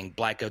interesting.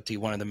 Black Goatee,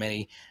 one of the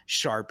many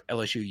sharp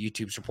LSU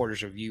YouTube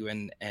supporters of you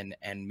and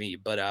me.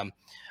 But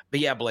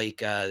yeah,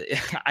 Blake,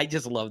 I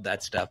just love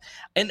that stuff.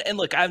 And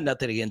look, I have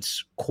nothing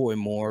against Coy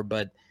Moore,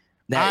 but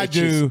I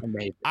do.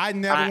 I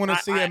never want to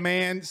see a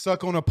man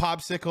suck on a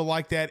popsicle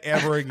like that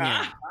ever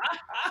again.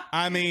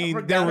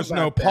 There was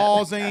no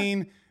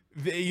pausing.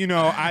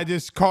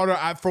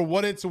 Carter, for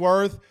what it's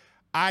worth,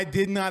 I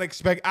did not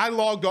expect. I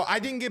logged off. I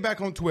didn't get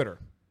back on Twitter.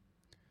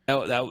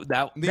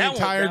 The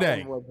entire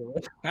day.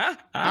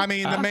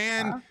 The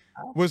man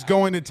was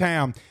going to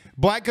town.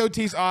 Black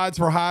Goatee's odds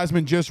for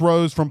Heisman just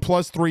rose from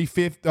plus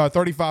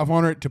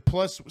 3,500 to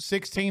plus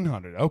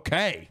 1,600.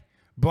 Okay,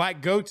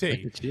 Black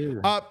Goatee.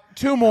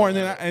 2 more,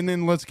 and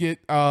then let's get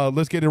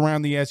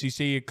around the SEC.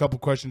 A couple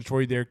questions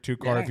for you there too,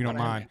 Carter, if you don't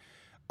mind.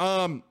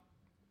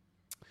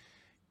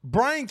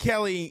 Brian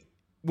Kelly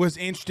was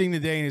interesting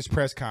today in his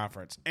press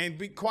conference.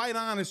 And quite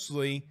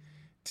honestly,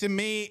 to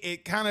me,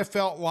 it kind of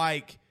felt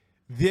like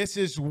this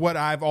is what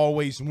I've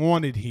always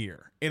wanted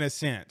here, in a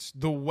sense.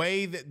 The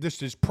way that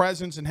this is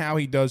presence and how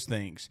he does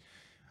things.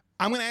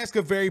 I'm going to ask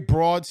a very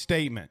broad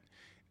statement.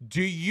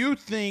 Do you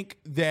think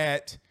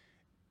that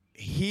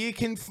he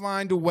can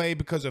find a way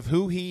because of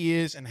who he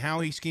is and how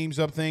he schemes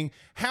up things?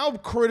 How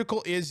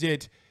critical is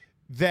it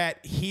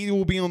that he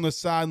will be on the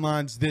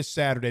sidelines this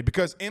Saturday?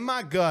 Because in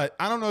my gut,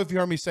 I don't know if you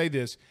heard me say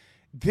this,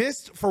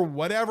 for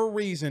whatever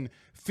reason,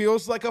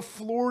 feels like a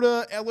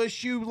Florida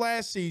LSU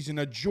last season,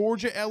 a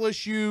Georgia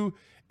LSU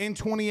in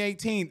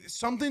 2018.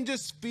 Something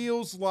just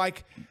feels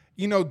like,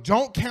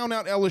 don't count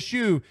out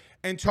LSU.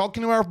 And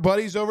talking to our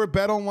buddies over at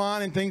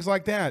BetOnline and things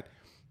like that,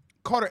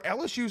 Carter,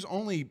 LSU's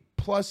only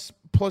plus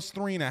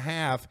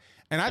 3.5,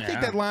 and I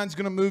think that line's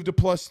going to move to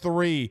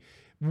 +3.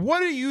 What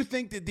do you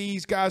think that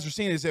these guys are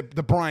seeing? Is it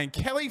the Brian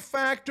Kelly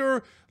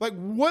factor? Like,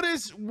 what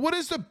is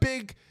the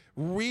big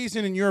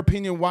reason, in your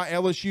opinion, why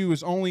LSU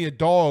is only a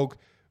dog,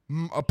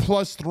 a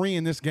 +3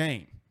 in this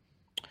game?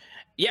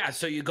 Yeah,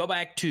 so you go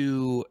back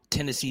to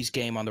Tennessee's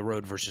game on the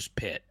road versus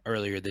Pitt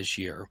earlier this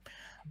year.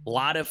 A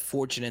lot of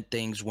fortunate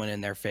things went in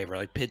their favor.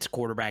 Like Pitt's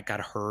quarterback got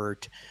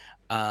hurt.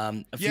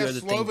 A few other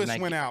Slovis things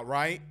went out,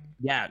 right?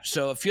 Yeah,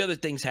 so a few other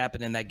things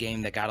happened in that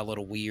game that got a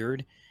little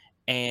weird.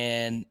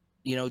 And,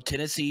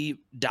 Tennessee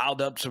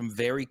dialed up some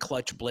very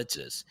clutch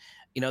blitzes.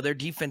 Their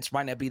defense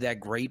might not be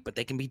that great, but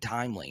they can be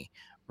timely,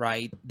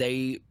 right?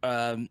 They,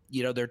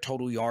 their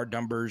total yard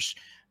numbers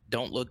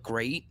don't look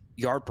great.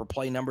 Yard per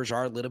play numbers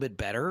are a little bit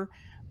better.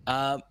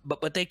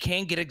 But they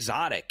can get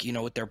exotic,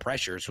 with their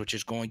pressures, which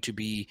is going to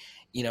be,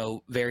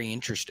 very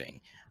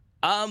interesting.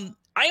 I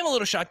am a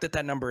little shocked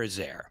that number is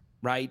there,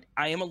 right?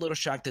 I am a little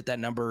shocked that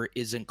number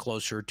isn't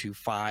closer to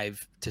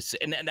 5 to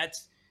 6. And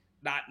that's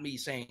not me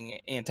saying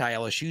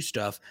anti-LSU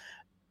stuff.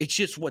 It's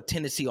just what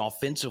Tennessee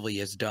offensively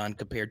has done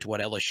compared to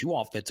what LSU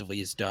offensively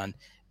has done.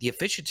 The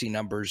efficiency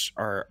numbers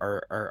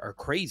are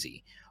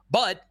crazy.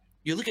 But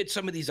you look at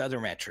some of these other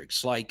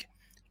metrics, like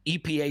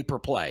EPA per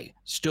play,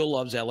 still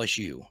loves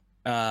LSU.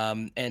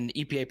 And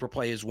EPA per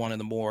play is one of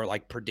the more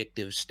like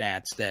predictive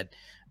stats that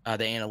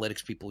the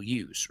analytics people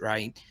use,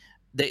 right?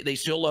 They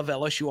still love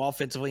LSU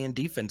offensively and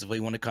defensively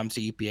when it comes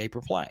to EPA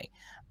per play.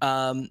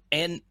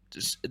 And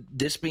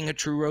this being a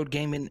true road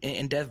game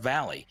in Death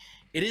Valley.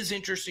 It is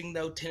interesting,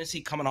 though,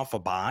 Tennessee coming off a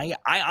bye.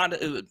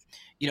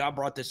 I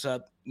brought this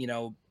up,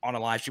 on a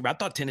live stream. I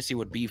thought Tennessee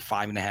would be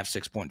 5.5,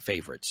 6-point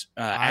favorites.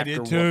 I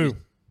did too.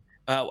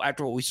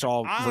 After what we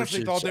saw. I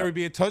honestly thought there would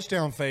be a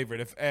touchdown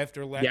favorite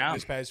after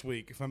this past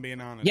week, if I'm being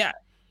honest. Yeah,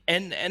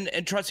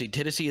 and trust me,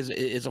 Tennessee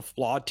is a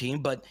flawed team,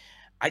 but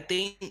I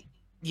think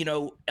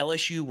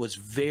LSU was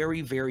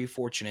very, very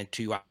fortunate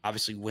to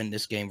obviously win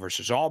this game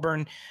versus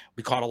Auburn.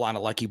 We caught a lot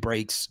of lucky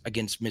breaks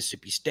against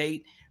Mississippi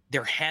State.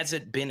 There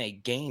hasn't been a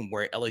game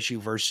where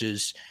LSU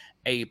versus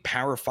a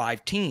Power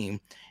 5 team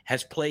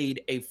has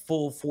played a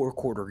full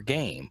 4-quarter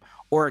game,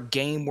 or a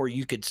game where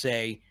you could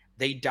say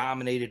they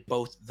dominated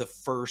both the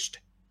first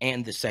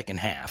and the second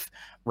half,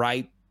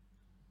 right?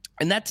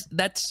 And that's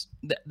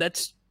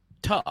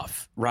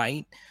tough,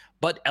 right?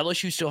 But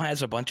LSU still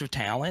has a bunch of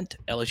talent.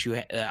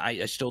 LSU,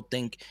 I still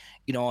think,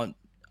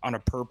 on a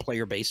per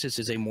player basis,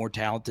 is a more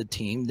talented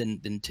team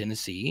than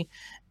Tennessee.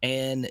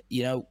 And,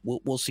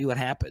 we'll see what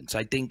happens.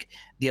 I think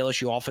the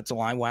LSU offensive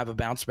line will have a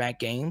bounce back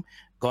game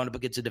going up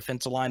against a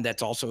defensive line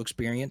that's also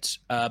experienced,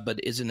 but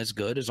isn't as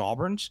good as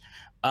Auburn's.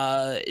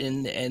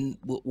 And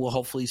we'll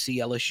hopefully see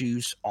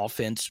LSU's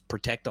offense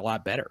protect a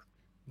lot better.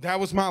 That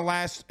was my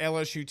last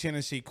LSU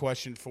Tennessee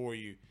question for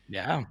you.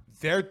 Yeah.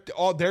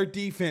 Their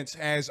defense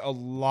has a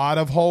lot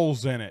of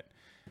holes in it,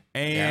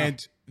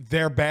 and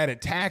they're bad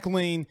at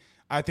tackling.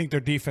 I think their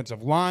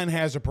defensive line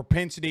has a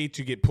propensity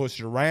to get pushed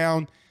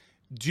around.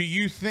 Do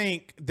you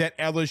think that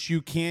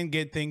LSU can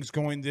get things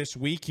going this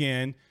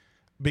weekend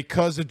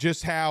because of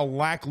just how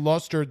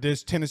lackluster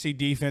this Tennessee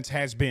defense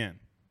has been?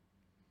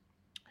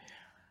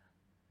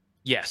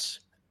 Yes.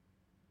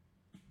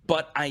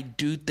 But I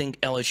do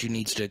think LSU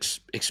needs to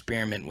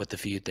experiment with a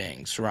few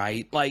things,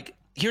 right? Like,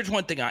 here's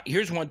one thing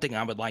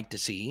I would like to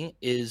see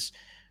is,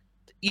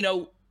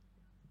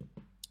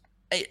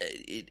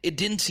 it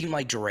didn't seem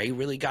like Dre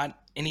really got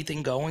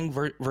anything going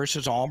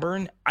versus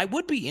Auburn. I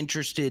would be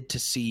interested to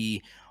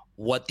see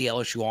what the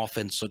LSU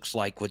offense looks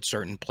like with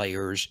certain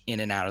players in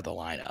and out of the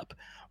lineup,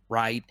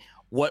 right?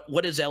 What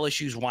does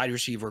LSU's wide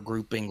receiver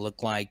grouping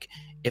look like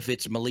if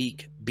it's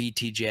Malik,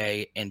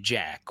 BTJ, and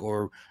Jack,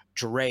 or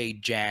Dre,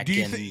 Jack?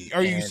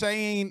 Are you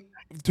saying,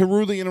 to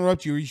rudely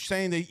interrupt you, are you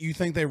saying that you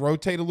think they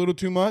rotate a little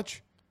too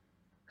much?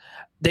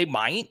 They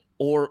might,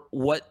 or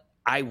what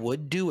I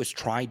would do is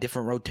try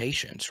different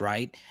rotations,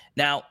 right?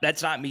 Now,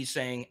 that's not me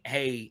saying,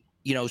 hey,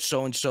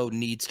 so-and-so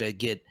needs to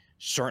get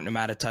certain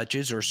amount of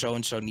touches, or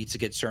so-and-so needs to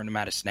get certain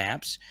amount of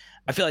snaps.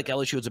 I feel like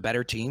LSU is a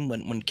better team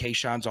when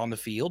Keyshawn's on the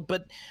field,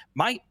 but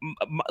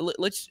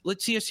let's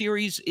see a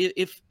series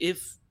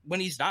if when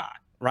he's not,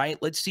 right?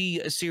 Let's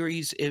see a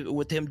series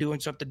with him doing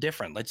something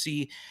different. Let's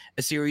see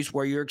a series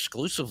where you're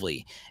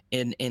exclusively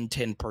in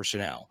 10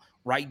 personnel,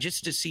 right?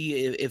 Just to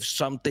see if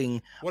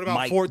something. What about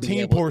might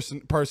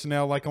 14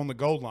 personnel like on the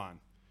goal line?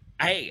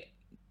 Hey,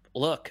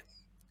 look,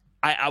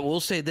 I will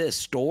say this: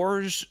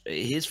 Stores,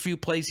 his few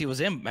plays he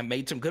was in,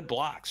 made some good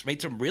blocks,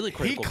 made some really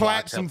critical. He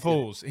clapped blocks some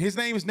fools. His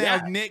name is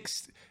now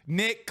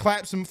Nick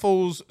clapped some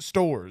fools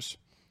Stores.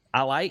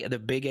 I like the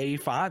big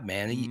 85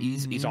 man.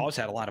 He's always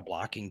had a lot of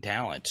blocking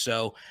talent.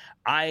 So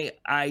I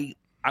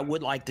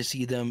would like to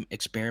see them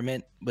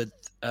experiment with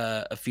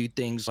a few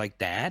things like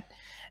that,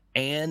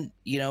 and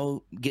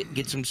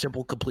get some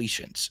simple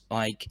completions,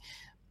 like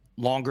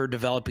longer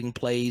developing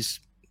plays.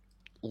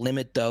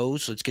 Limit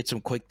those. Let's get some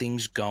quick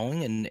things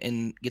going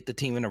and get the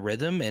team in a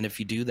rhythm. And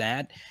if you do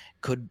that,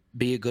 could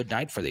be a good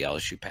night for the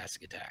LSU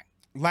passing attack.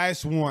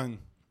 Last one.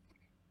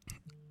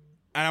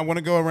 And I want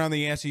to go around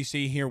the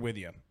SEC here with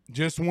you.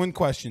 Just one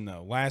question,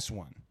 though. Last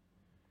one.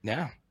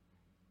 Yeah.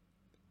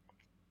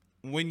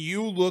 When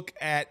you look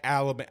at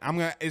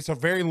Alabama, it's a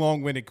very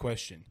long-winded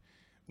question.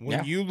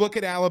 When you look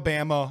at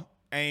Alabama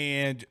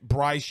and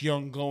Bryce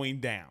Young going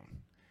down,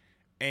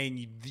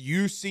 and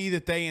you see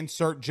that they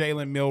insert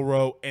Jalen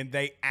Milroe and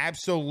they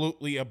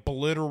absolutely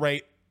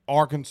obliterate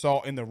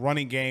Arkansas in the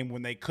running game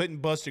when they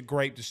couldn't bust a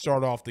grape to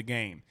start off the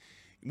game.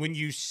 When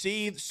you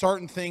see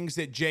certain things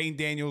that Jayden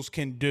Daniels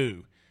can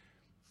do,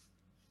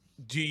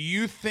 do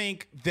you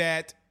think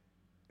that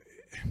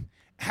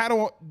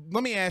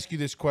let me ask you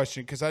this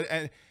question, because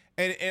I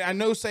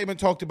know Saban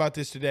talked about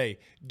this today.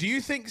 Do you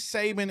think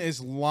Saban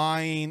is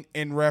lying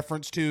in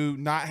reference to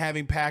not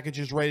having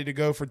packages ready to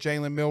go for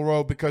Jalen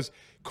Milroe? Because,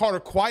 Carter,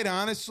 quite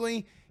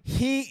honestly,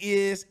 he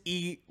is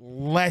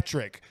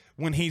electric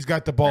when he's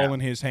got the ball in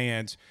his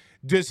hands.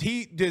 Does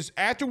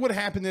after what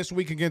happened this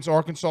week against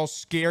Arkansas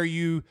scare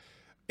you?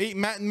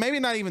 Maybe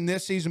not even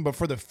this season, but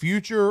for the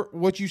future,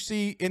 what you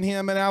see in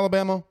him at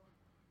Alabama?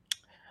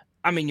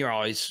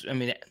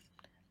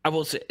 I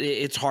will say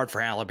it's hard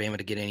for Alabama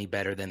to get any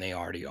better than they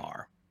already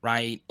are,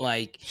 right?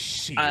 Like,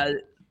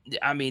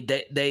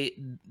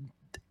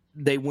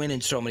 they win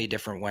in so many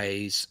different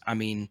ways.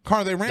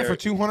 Carter, they ran for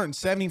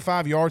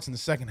 275 yards in the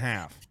second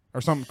half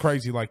or something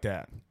crazy like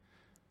that.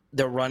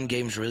 Their run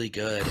game's really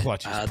good.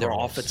 Their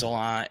offensive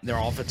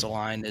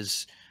line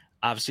is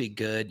obviously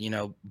good.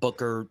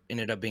 Booker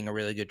ended up being a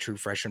really good true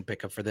freshman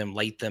pickup for them.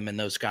 Latham and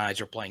those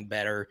guys are playing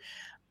better.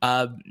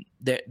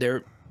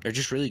 They're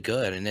just really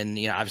good. And then,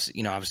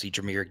 obviously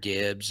Jahmyr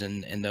Gibbs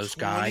and those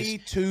guys.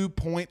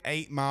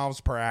 22.8 miles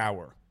per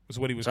hour was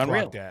what he was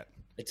clocked at.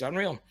 It's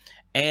unreal.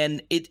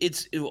 And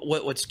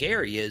what's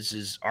scary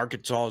is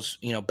Arkansas's,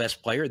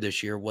 best player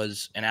this year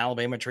was an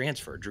Alabama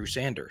transfer, Drew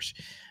Sanders.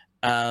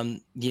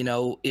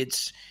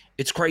 It's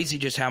crazy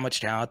just how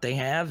much talent they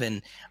have.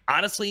 And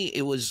honestly,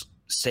 it was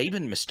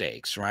Saban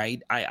mistakes,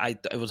 right?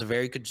 It was a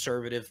very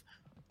conservative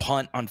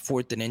punt on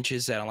 4th and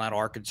inches that allowed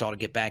Arkansas to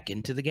get back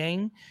into the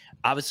game.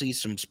 Obviously,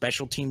 some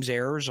special teams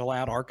errors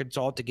allowed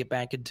Arkansas to get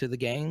back into the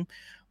game.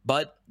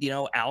 But,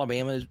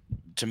 Alabama,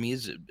 to me,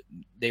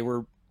 they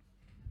were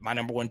my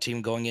number one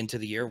team going into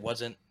the year.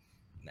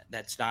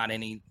 That's not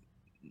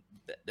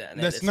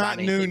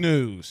new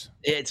news.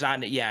 It's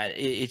not. Yeah,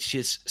 it's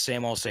just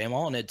same old.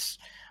 And it's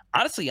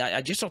honestly,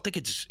 I just don't think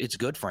it's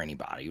good for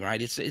anybody,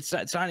 right? It's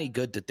not any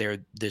good that they're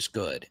this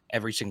good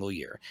every single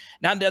year.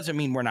 Now, it doesn't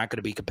mean we're not going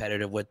to be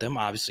competitive with them.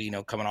 Obviously,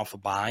 coming off a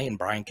bye and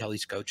Brian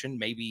Kelly's coaching,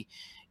 maybe,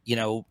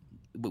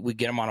 we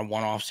get them on a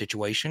one-off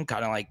situation,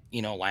 kind of like,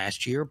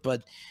 last year.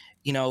 But,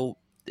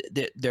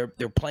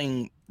 they're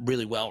playing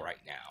really well right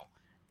now.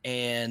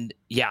 And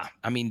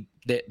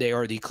they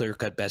are the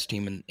clear-cut best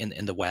team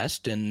in the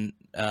West, and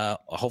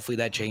hopefully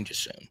that changes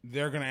soon.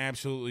 They're going to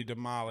absolutely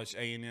demolish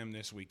A&M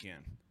this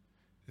weekend.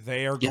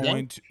 They are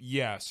going to,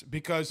 yes,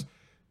 because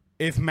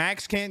if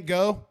Max can't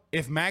go,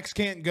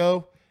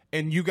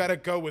 and you got to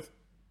go with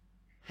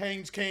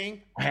Haynes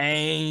King. Let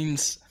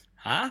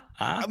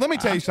me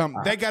tell you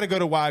something. They got to go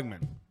to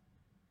Weigman.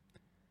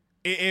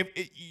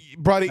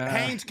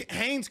 Haynes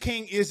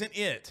King isn't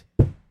it.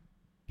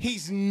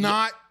 He's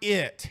not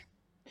it.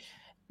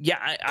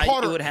 Yeah,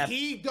 Carter, it would have.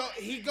 He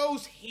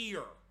goes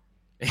here.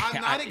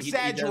 I'm not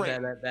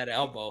exaggerating. That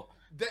elbow.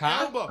 The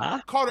elbow.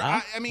 Huh?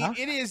 Carter,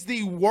 it is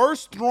the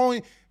worst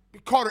throwing.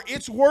 Carter,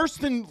 it's worse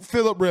than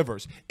Phillip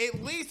Rivers.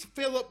 At least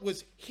Phillip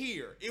was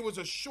here. It was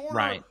a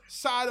shorter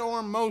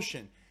sidearm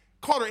motion.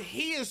 Carter,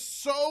 he is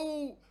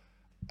so.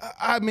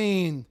 Got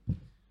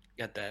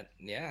that?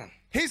 Yeah.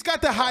 He's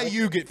got the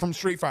Hayuget from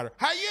Street Fighter.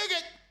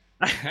 Hayuget.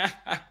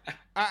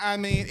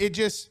 It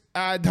just.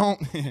 I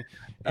don't.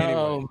 Anyway.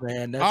 Oh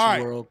man,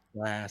 that's world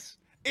class.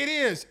 It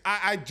is.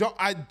 I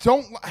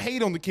don't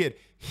hate on the kid.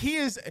 He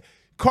is.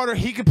 Carter,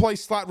 he can play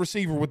slot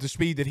receiver with the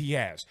speed that he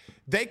has.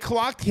 They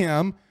clocked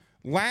him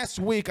last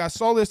week. I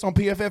saw this on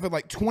PFF at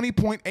like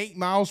 20.8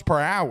 miles per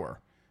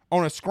hour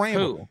on a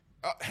scramble.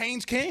 Who?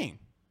 Haynes King.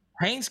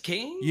 Haynes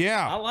King?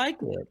 Yeah. I like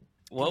it.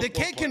 The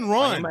kid can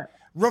run.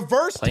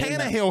 Reverse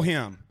Tannehill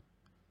him.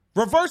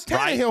 Reverse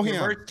Tannehill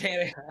him. Reverse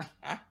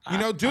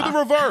Tannehill. Do the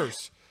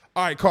reverse.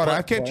 All right, Carter,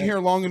 I've kept you here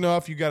long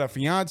enough. You got a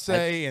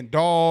fiance and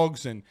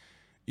dogs and,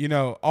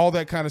 all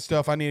that kind of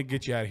stuff. I need to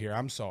get you out of here.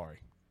 I'm sorry.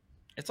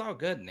 It's all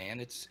good, man.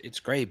 It's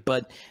great.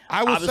 But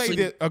I will say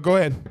that. Go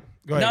ahead.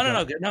 Go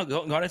ahead. No.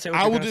 Go ahead and say what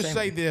I you're will gonna just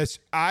say. say this.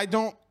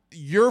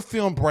 Your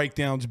film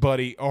breakdowns,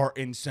 buddy, are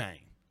insane.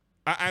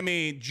 I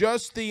mean,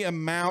 just the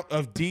amount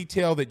of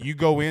detail that you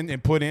go in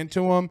and put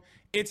into them,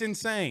 it's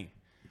insane.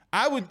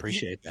 I would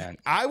Appreciate that.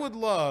 I would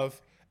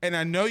love, and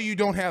I know you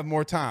don't have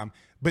more time,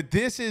 but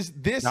this is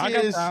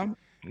the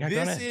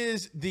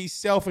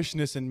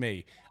selfishness in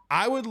me.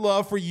 I would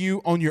love for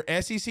you on your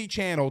SEC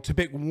channel to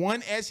pick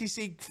one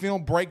SEC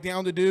film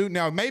breakdown to do.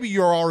 Now, maybe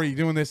you're already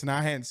doing this and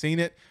I hadn't seen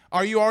it.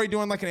 Are you already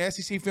doing like an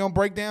SEC film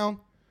breakdown?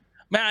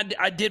 Man,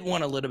 I did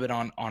one a little bit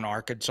on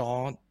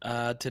Arkansas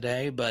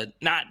today, but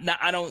not.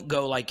 I don't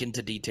go like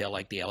into detail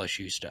like the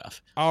LSU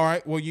stuff. All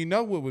right. Well,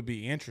 what would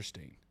be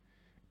interesting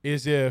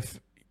is if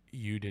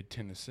you did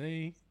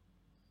Tennessee.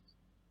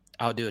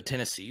 I'll do a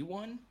Tennessee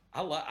one.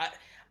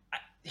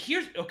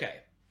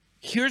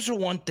 Here's the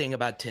one thing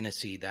about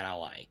Tennessee that I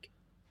like,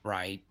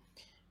 right?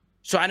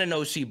 So I didn't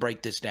OC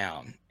break this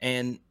down,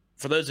 and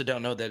for those that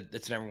don't know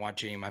that's never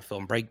watched any of my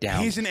film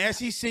breakdowns, he's an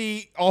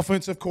SEC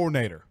offensive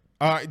coordinator.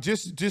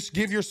 Just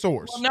give your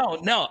source.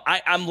 Well, no.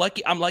 I'm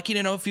lucky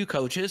to know a few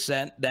coaches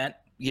that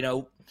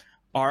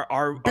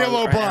are Bill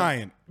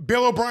O'Brien.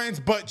 Bill O'Brien's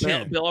butt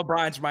chin. Bill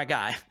O'Brien's my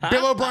guy.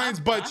 Bill O'Brien's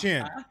butt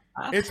chin.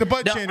 It's the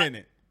butt chin, isn't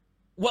it?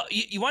 Well,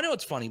 you want to know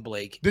what's funny,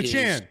 Blake? The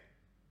chin.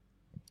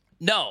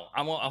 No,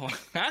 I won't.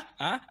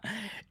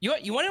 You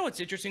want to know what's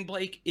interesting,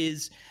 Blake?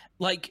 Is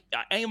like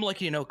I am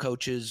lucky to know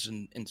coaches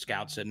and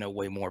scouts that know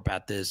way more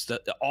about this.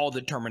 All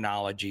the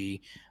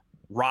terminology,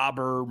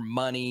 robber,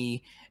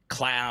 money,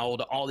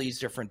 cloud, all these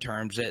different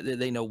terms.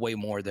 They know way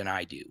more than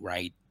I do,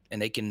 right?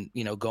 And they can,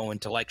 go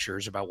into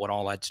lectures about what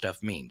all that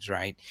stuff means,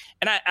 right?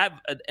 And I have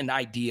an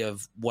idea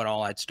of what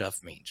all that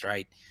stuff means,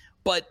 right?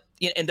 But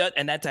and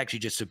that's actually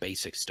just the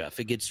basic stuff.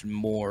 It gets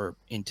more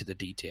into the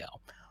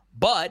detail.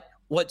 But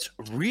what's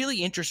really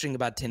interesting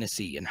about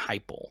Tennessee and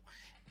Heupel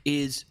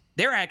is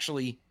they're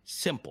actually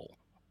simple,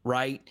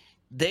 right?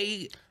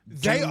 They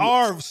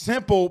are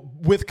simple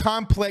with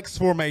complex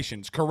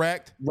formations,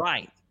 correct?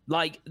 Right.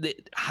 Like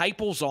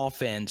Heupel's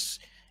offense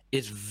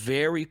is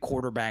very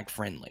quarterback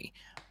friendly,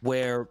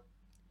 where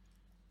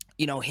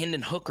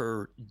Hendon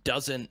Hooker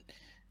doesn't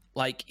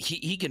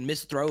he can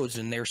miss throws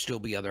and there still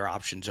be other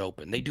options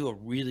open. They do a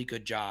really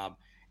good job.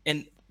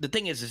 And the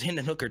thing is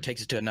Hendon Hooker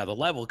takes it to another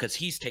level because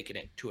he's taken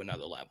it to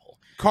another level.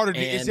 Carter,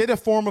 is it a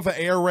form of an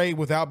air raid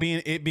without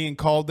being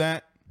called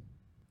that?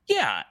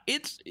 Yeah,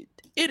 it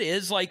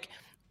is. Like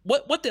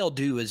what they'll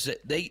do is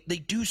that they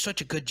do such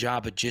a good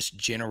job of just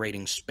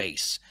generating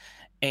space.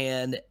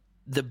 And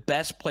the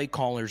best play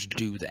callers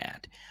do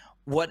that.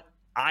 What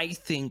I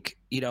think,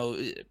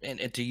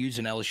 and to use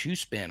an LSU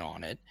spin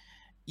on it,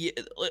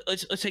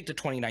 let's take the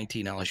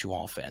 2019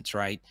 LSU offense,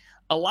 right?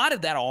 A lot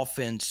of that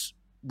offense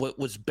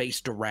was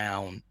based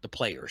around the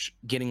players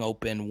getting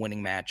open,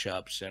 winning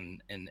matchups,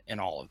 and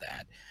all of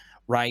that,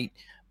 right?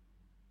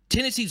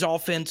 Tennessee's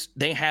offense,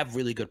 they have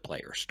really good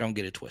players. Don't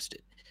get it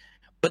twisted.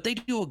 But they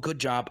do a good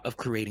job of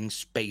creating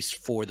space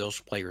for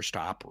those players to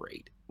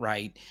operate,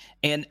 right?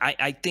 And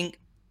I think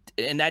 –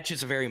 and that's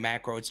just a very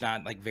macro. It's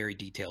not like very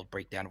detailed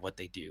breakdown of what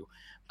they do.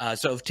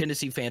 So if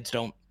Tennessee fans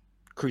don't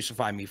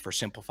crucify me for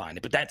simplifying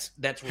it, but that's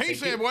what he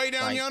said. Way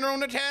down yonder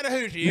on the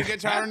Tattahoochee, it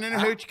gets harder than a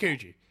hoochie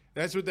coochie.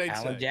 That's what they say.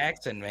 Alan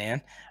Jackson,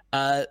 man.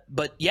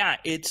 But yeah,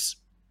 it's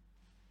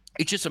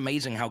just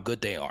amazing how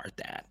good they are at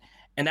that.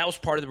 And that was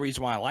part of the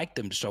reason why I liked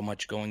them so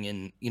much going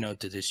in,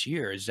 to this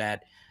year is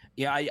that,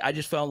 I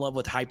just fell in love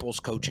with Heupel's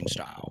coaching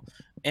style.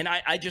 And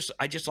I just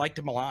liked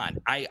him a lot.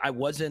 I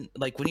wasn't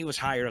like when he was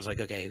hired, I was like,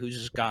 okay, who's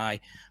this guy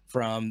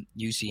from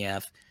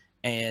UCF?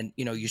 And,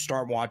 you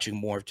start watching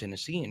more of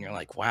Tennessee and you're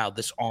like, wow,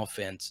 this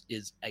offense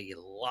is a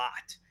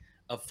lot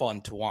of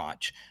fun to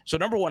watch. So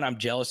number one, I'm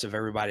jealous of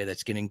everybody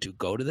that's getting to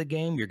go to the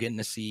game. You're getting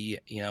to see,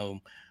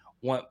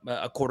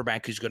 a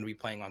quarterback who's going to be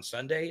playing on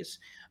Sundays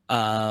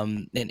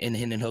and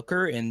Hendon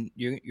Hooker. And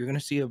you're going to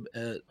see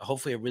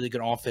hopefully a really good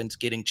offense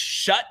getting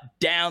shut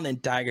down in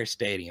Tiger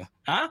Stadium.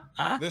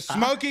 The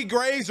Smoky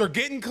Grays are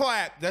getting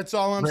clapped. That's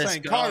all I'm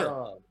saying.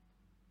 Carter,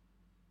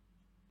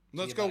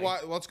 let's go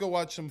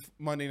watch some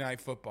Monday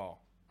Night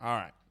Football. All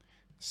right.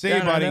 See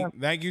you, buddy.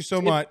 Thank you so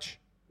much.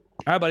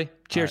 All right, buddy.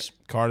 Cheers.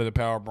 Right. Carter the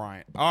Power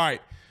Bryant. All right.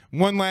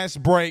 One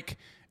last break,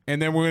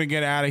 and then we're going to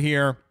get out of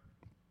here.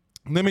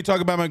 Let me talk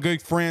about my good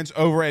friends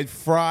over at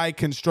Fry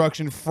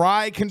Construction.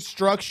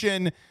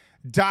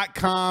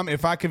 FryConstruction.com.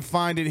 If I can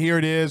find it, here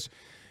it is.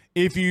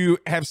 If you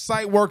have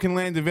site work and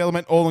land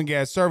development, oil and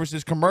gas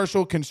services,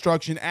 commercial,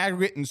 construction,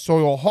 aggregate and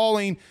soil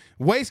hauling,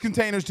 waste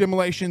containers,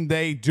 demolition,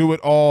 they do it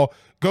all.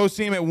 Go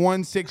see them at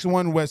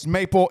 161 West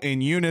Maple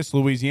in Eunice,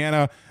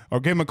 Louisiana, or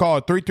give them a call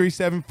at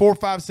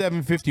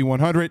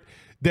 337-457-5100.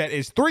 That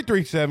is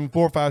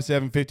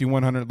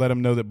 337-457-5100. Let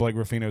them know that Blake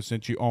Ruffino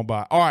sent you on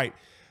by. All right.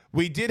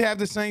 We did have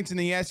the Saints in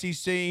the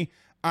SEC.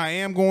 I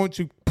am going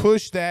to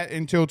push that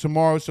until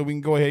tomorrow so we can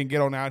go ahead and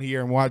get on out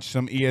here and watch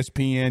some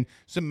ESPN,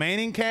 some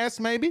Manning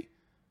cast maybe.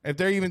 If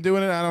they're even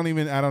doing it, I don't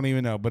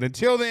even know. But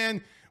until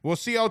then, we'll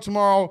see y'all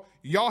tomorrow.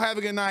 Y'all have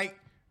a good night.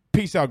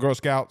 Peace out, Girl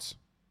Scouts.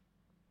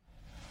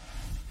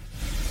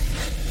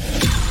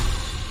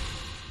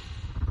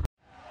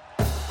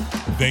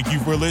 Thank you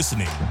for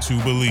listening to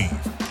Believe.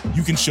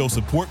 You can show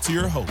support to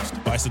your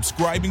host by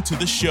subscribing to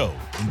the show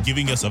and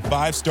giving us a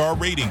 5-star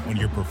rating on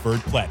your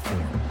preferred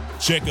platform.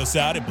 Check us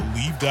out at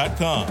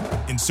Believe.com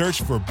and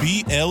search for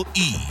BLEAV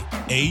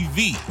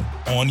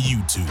on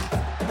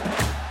YouTube.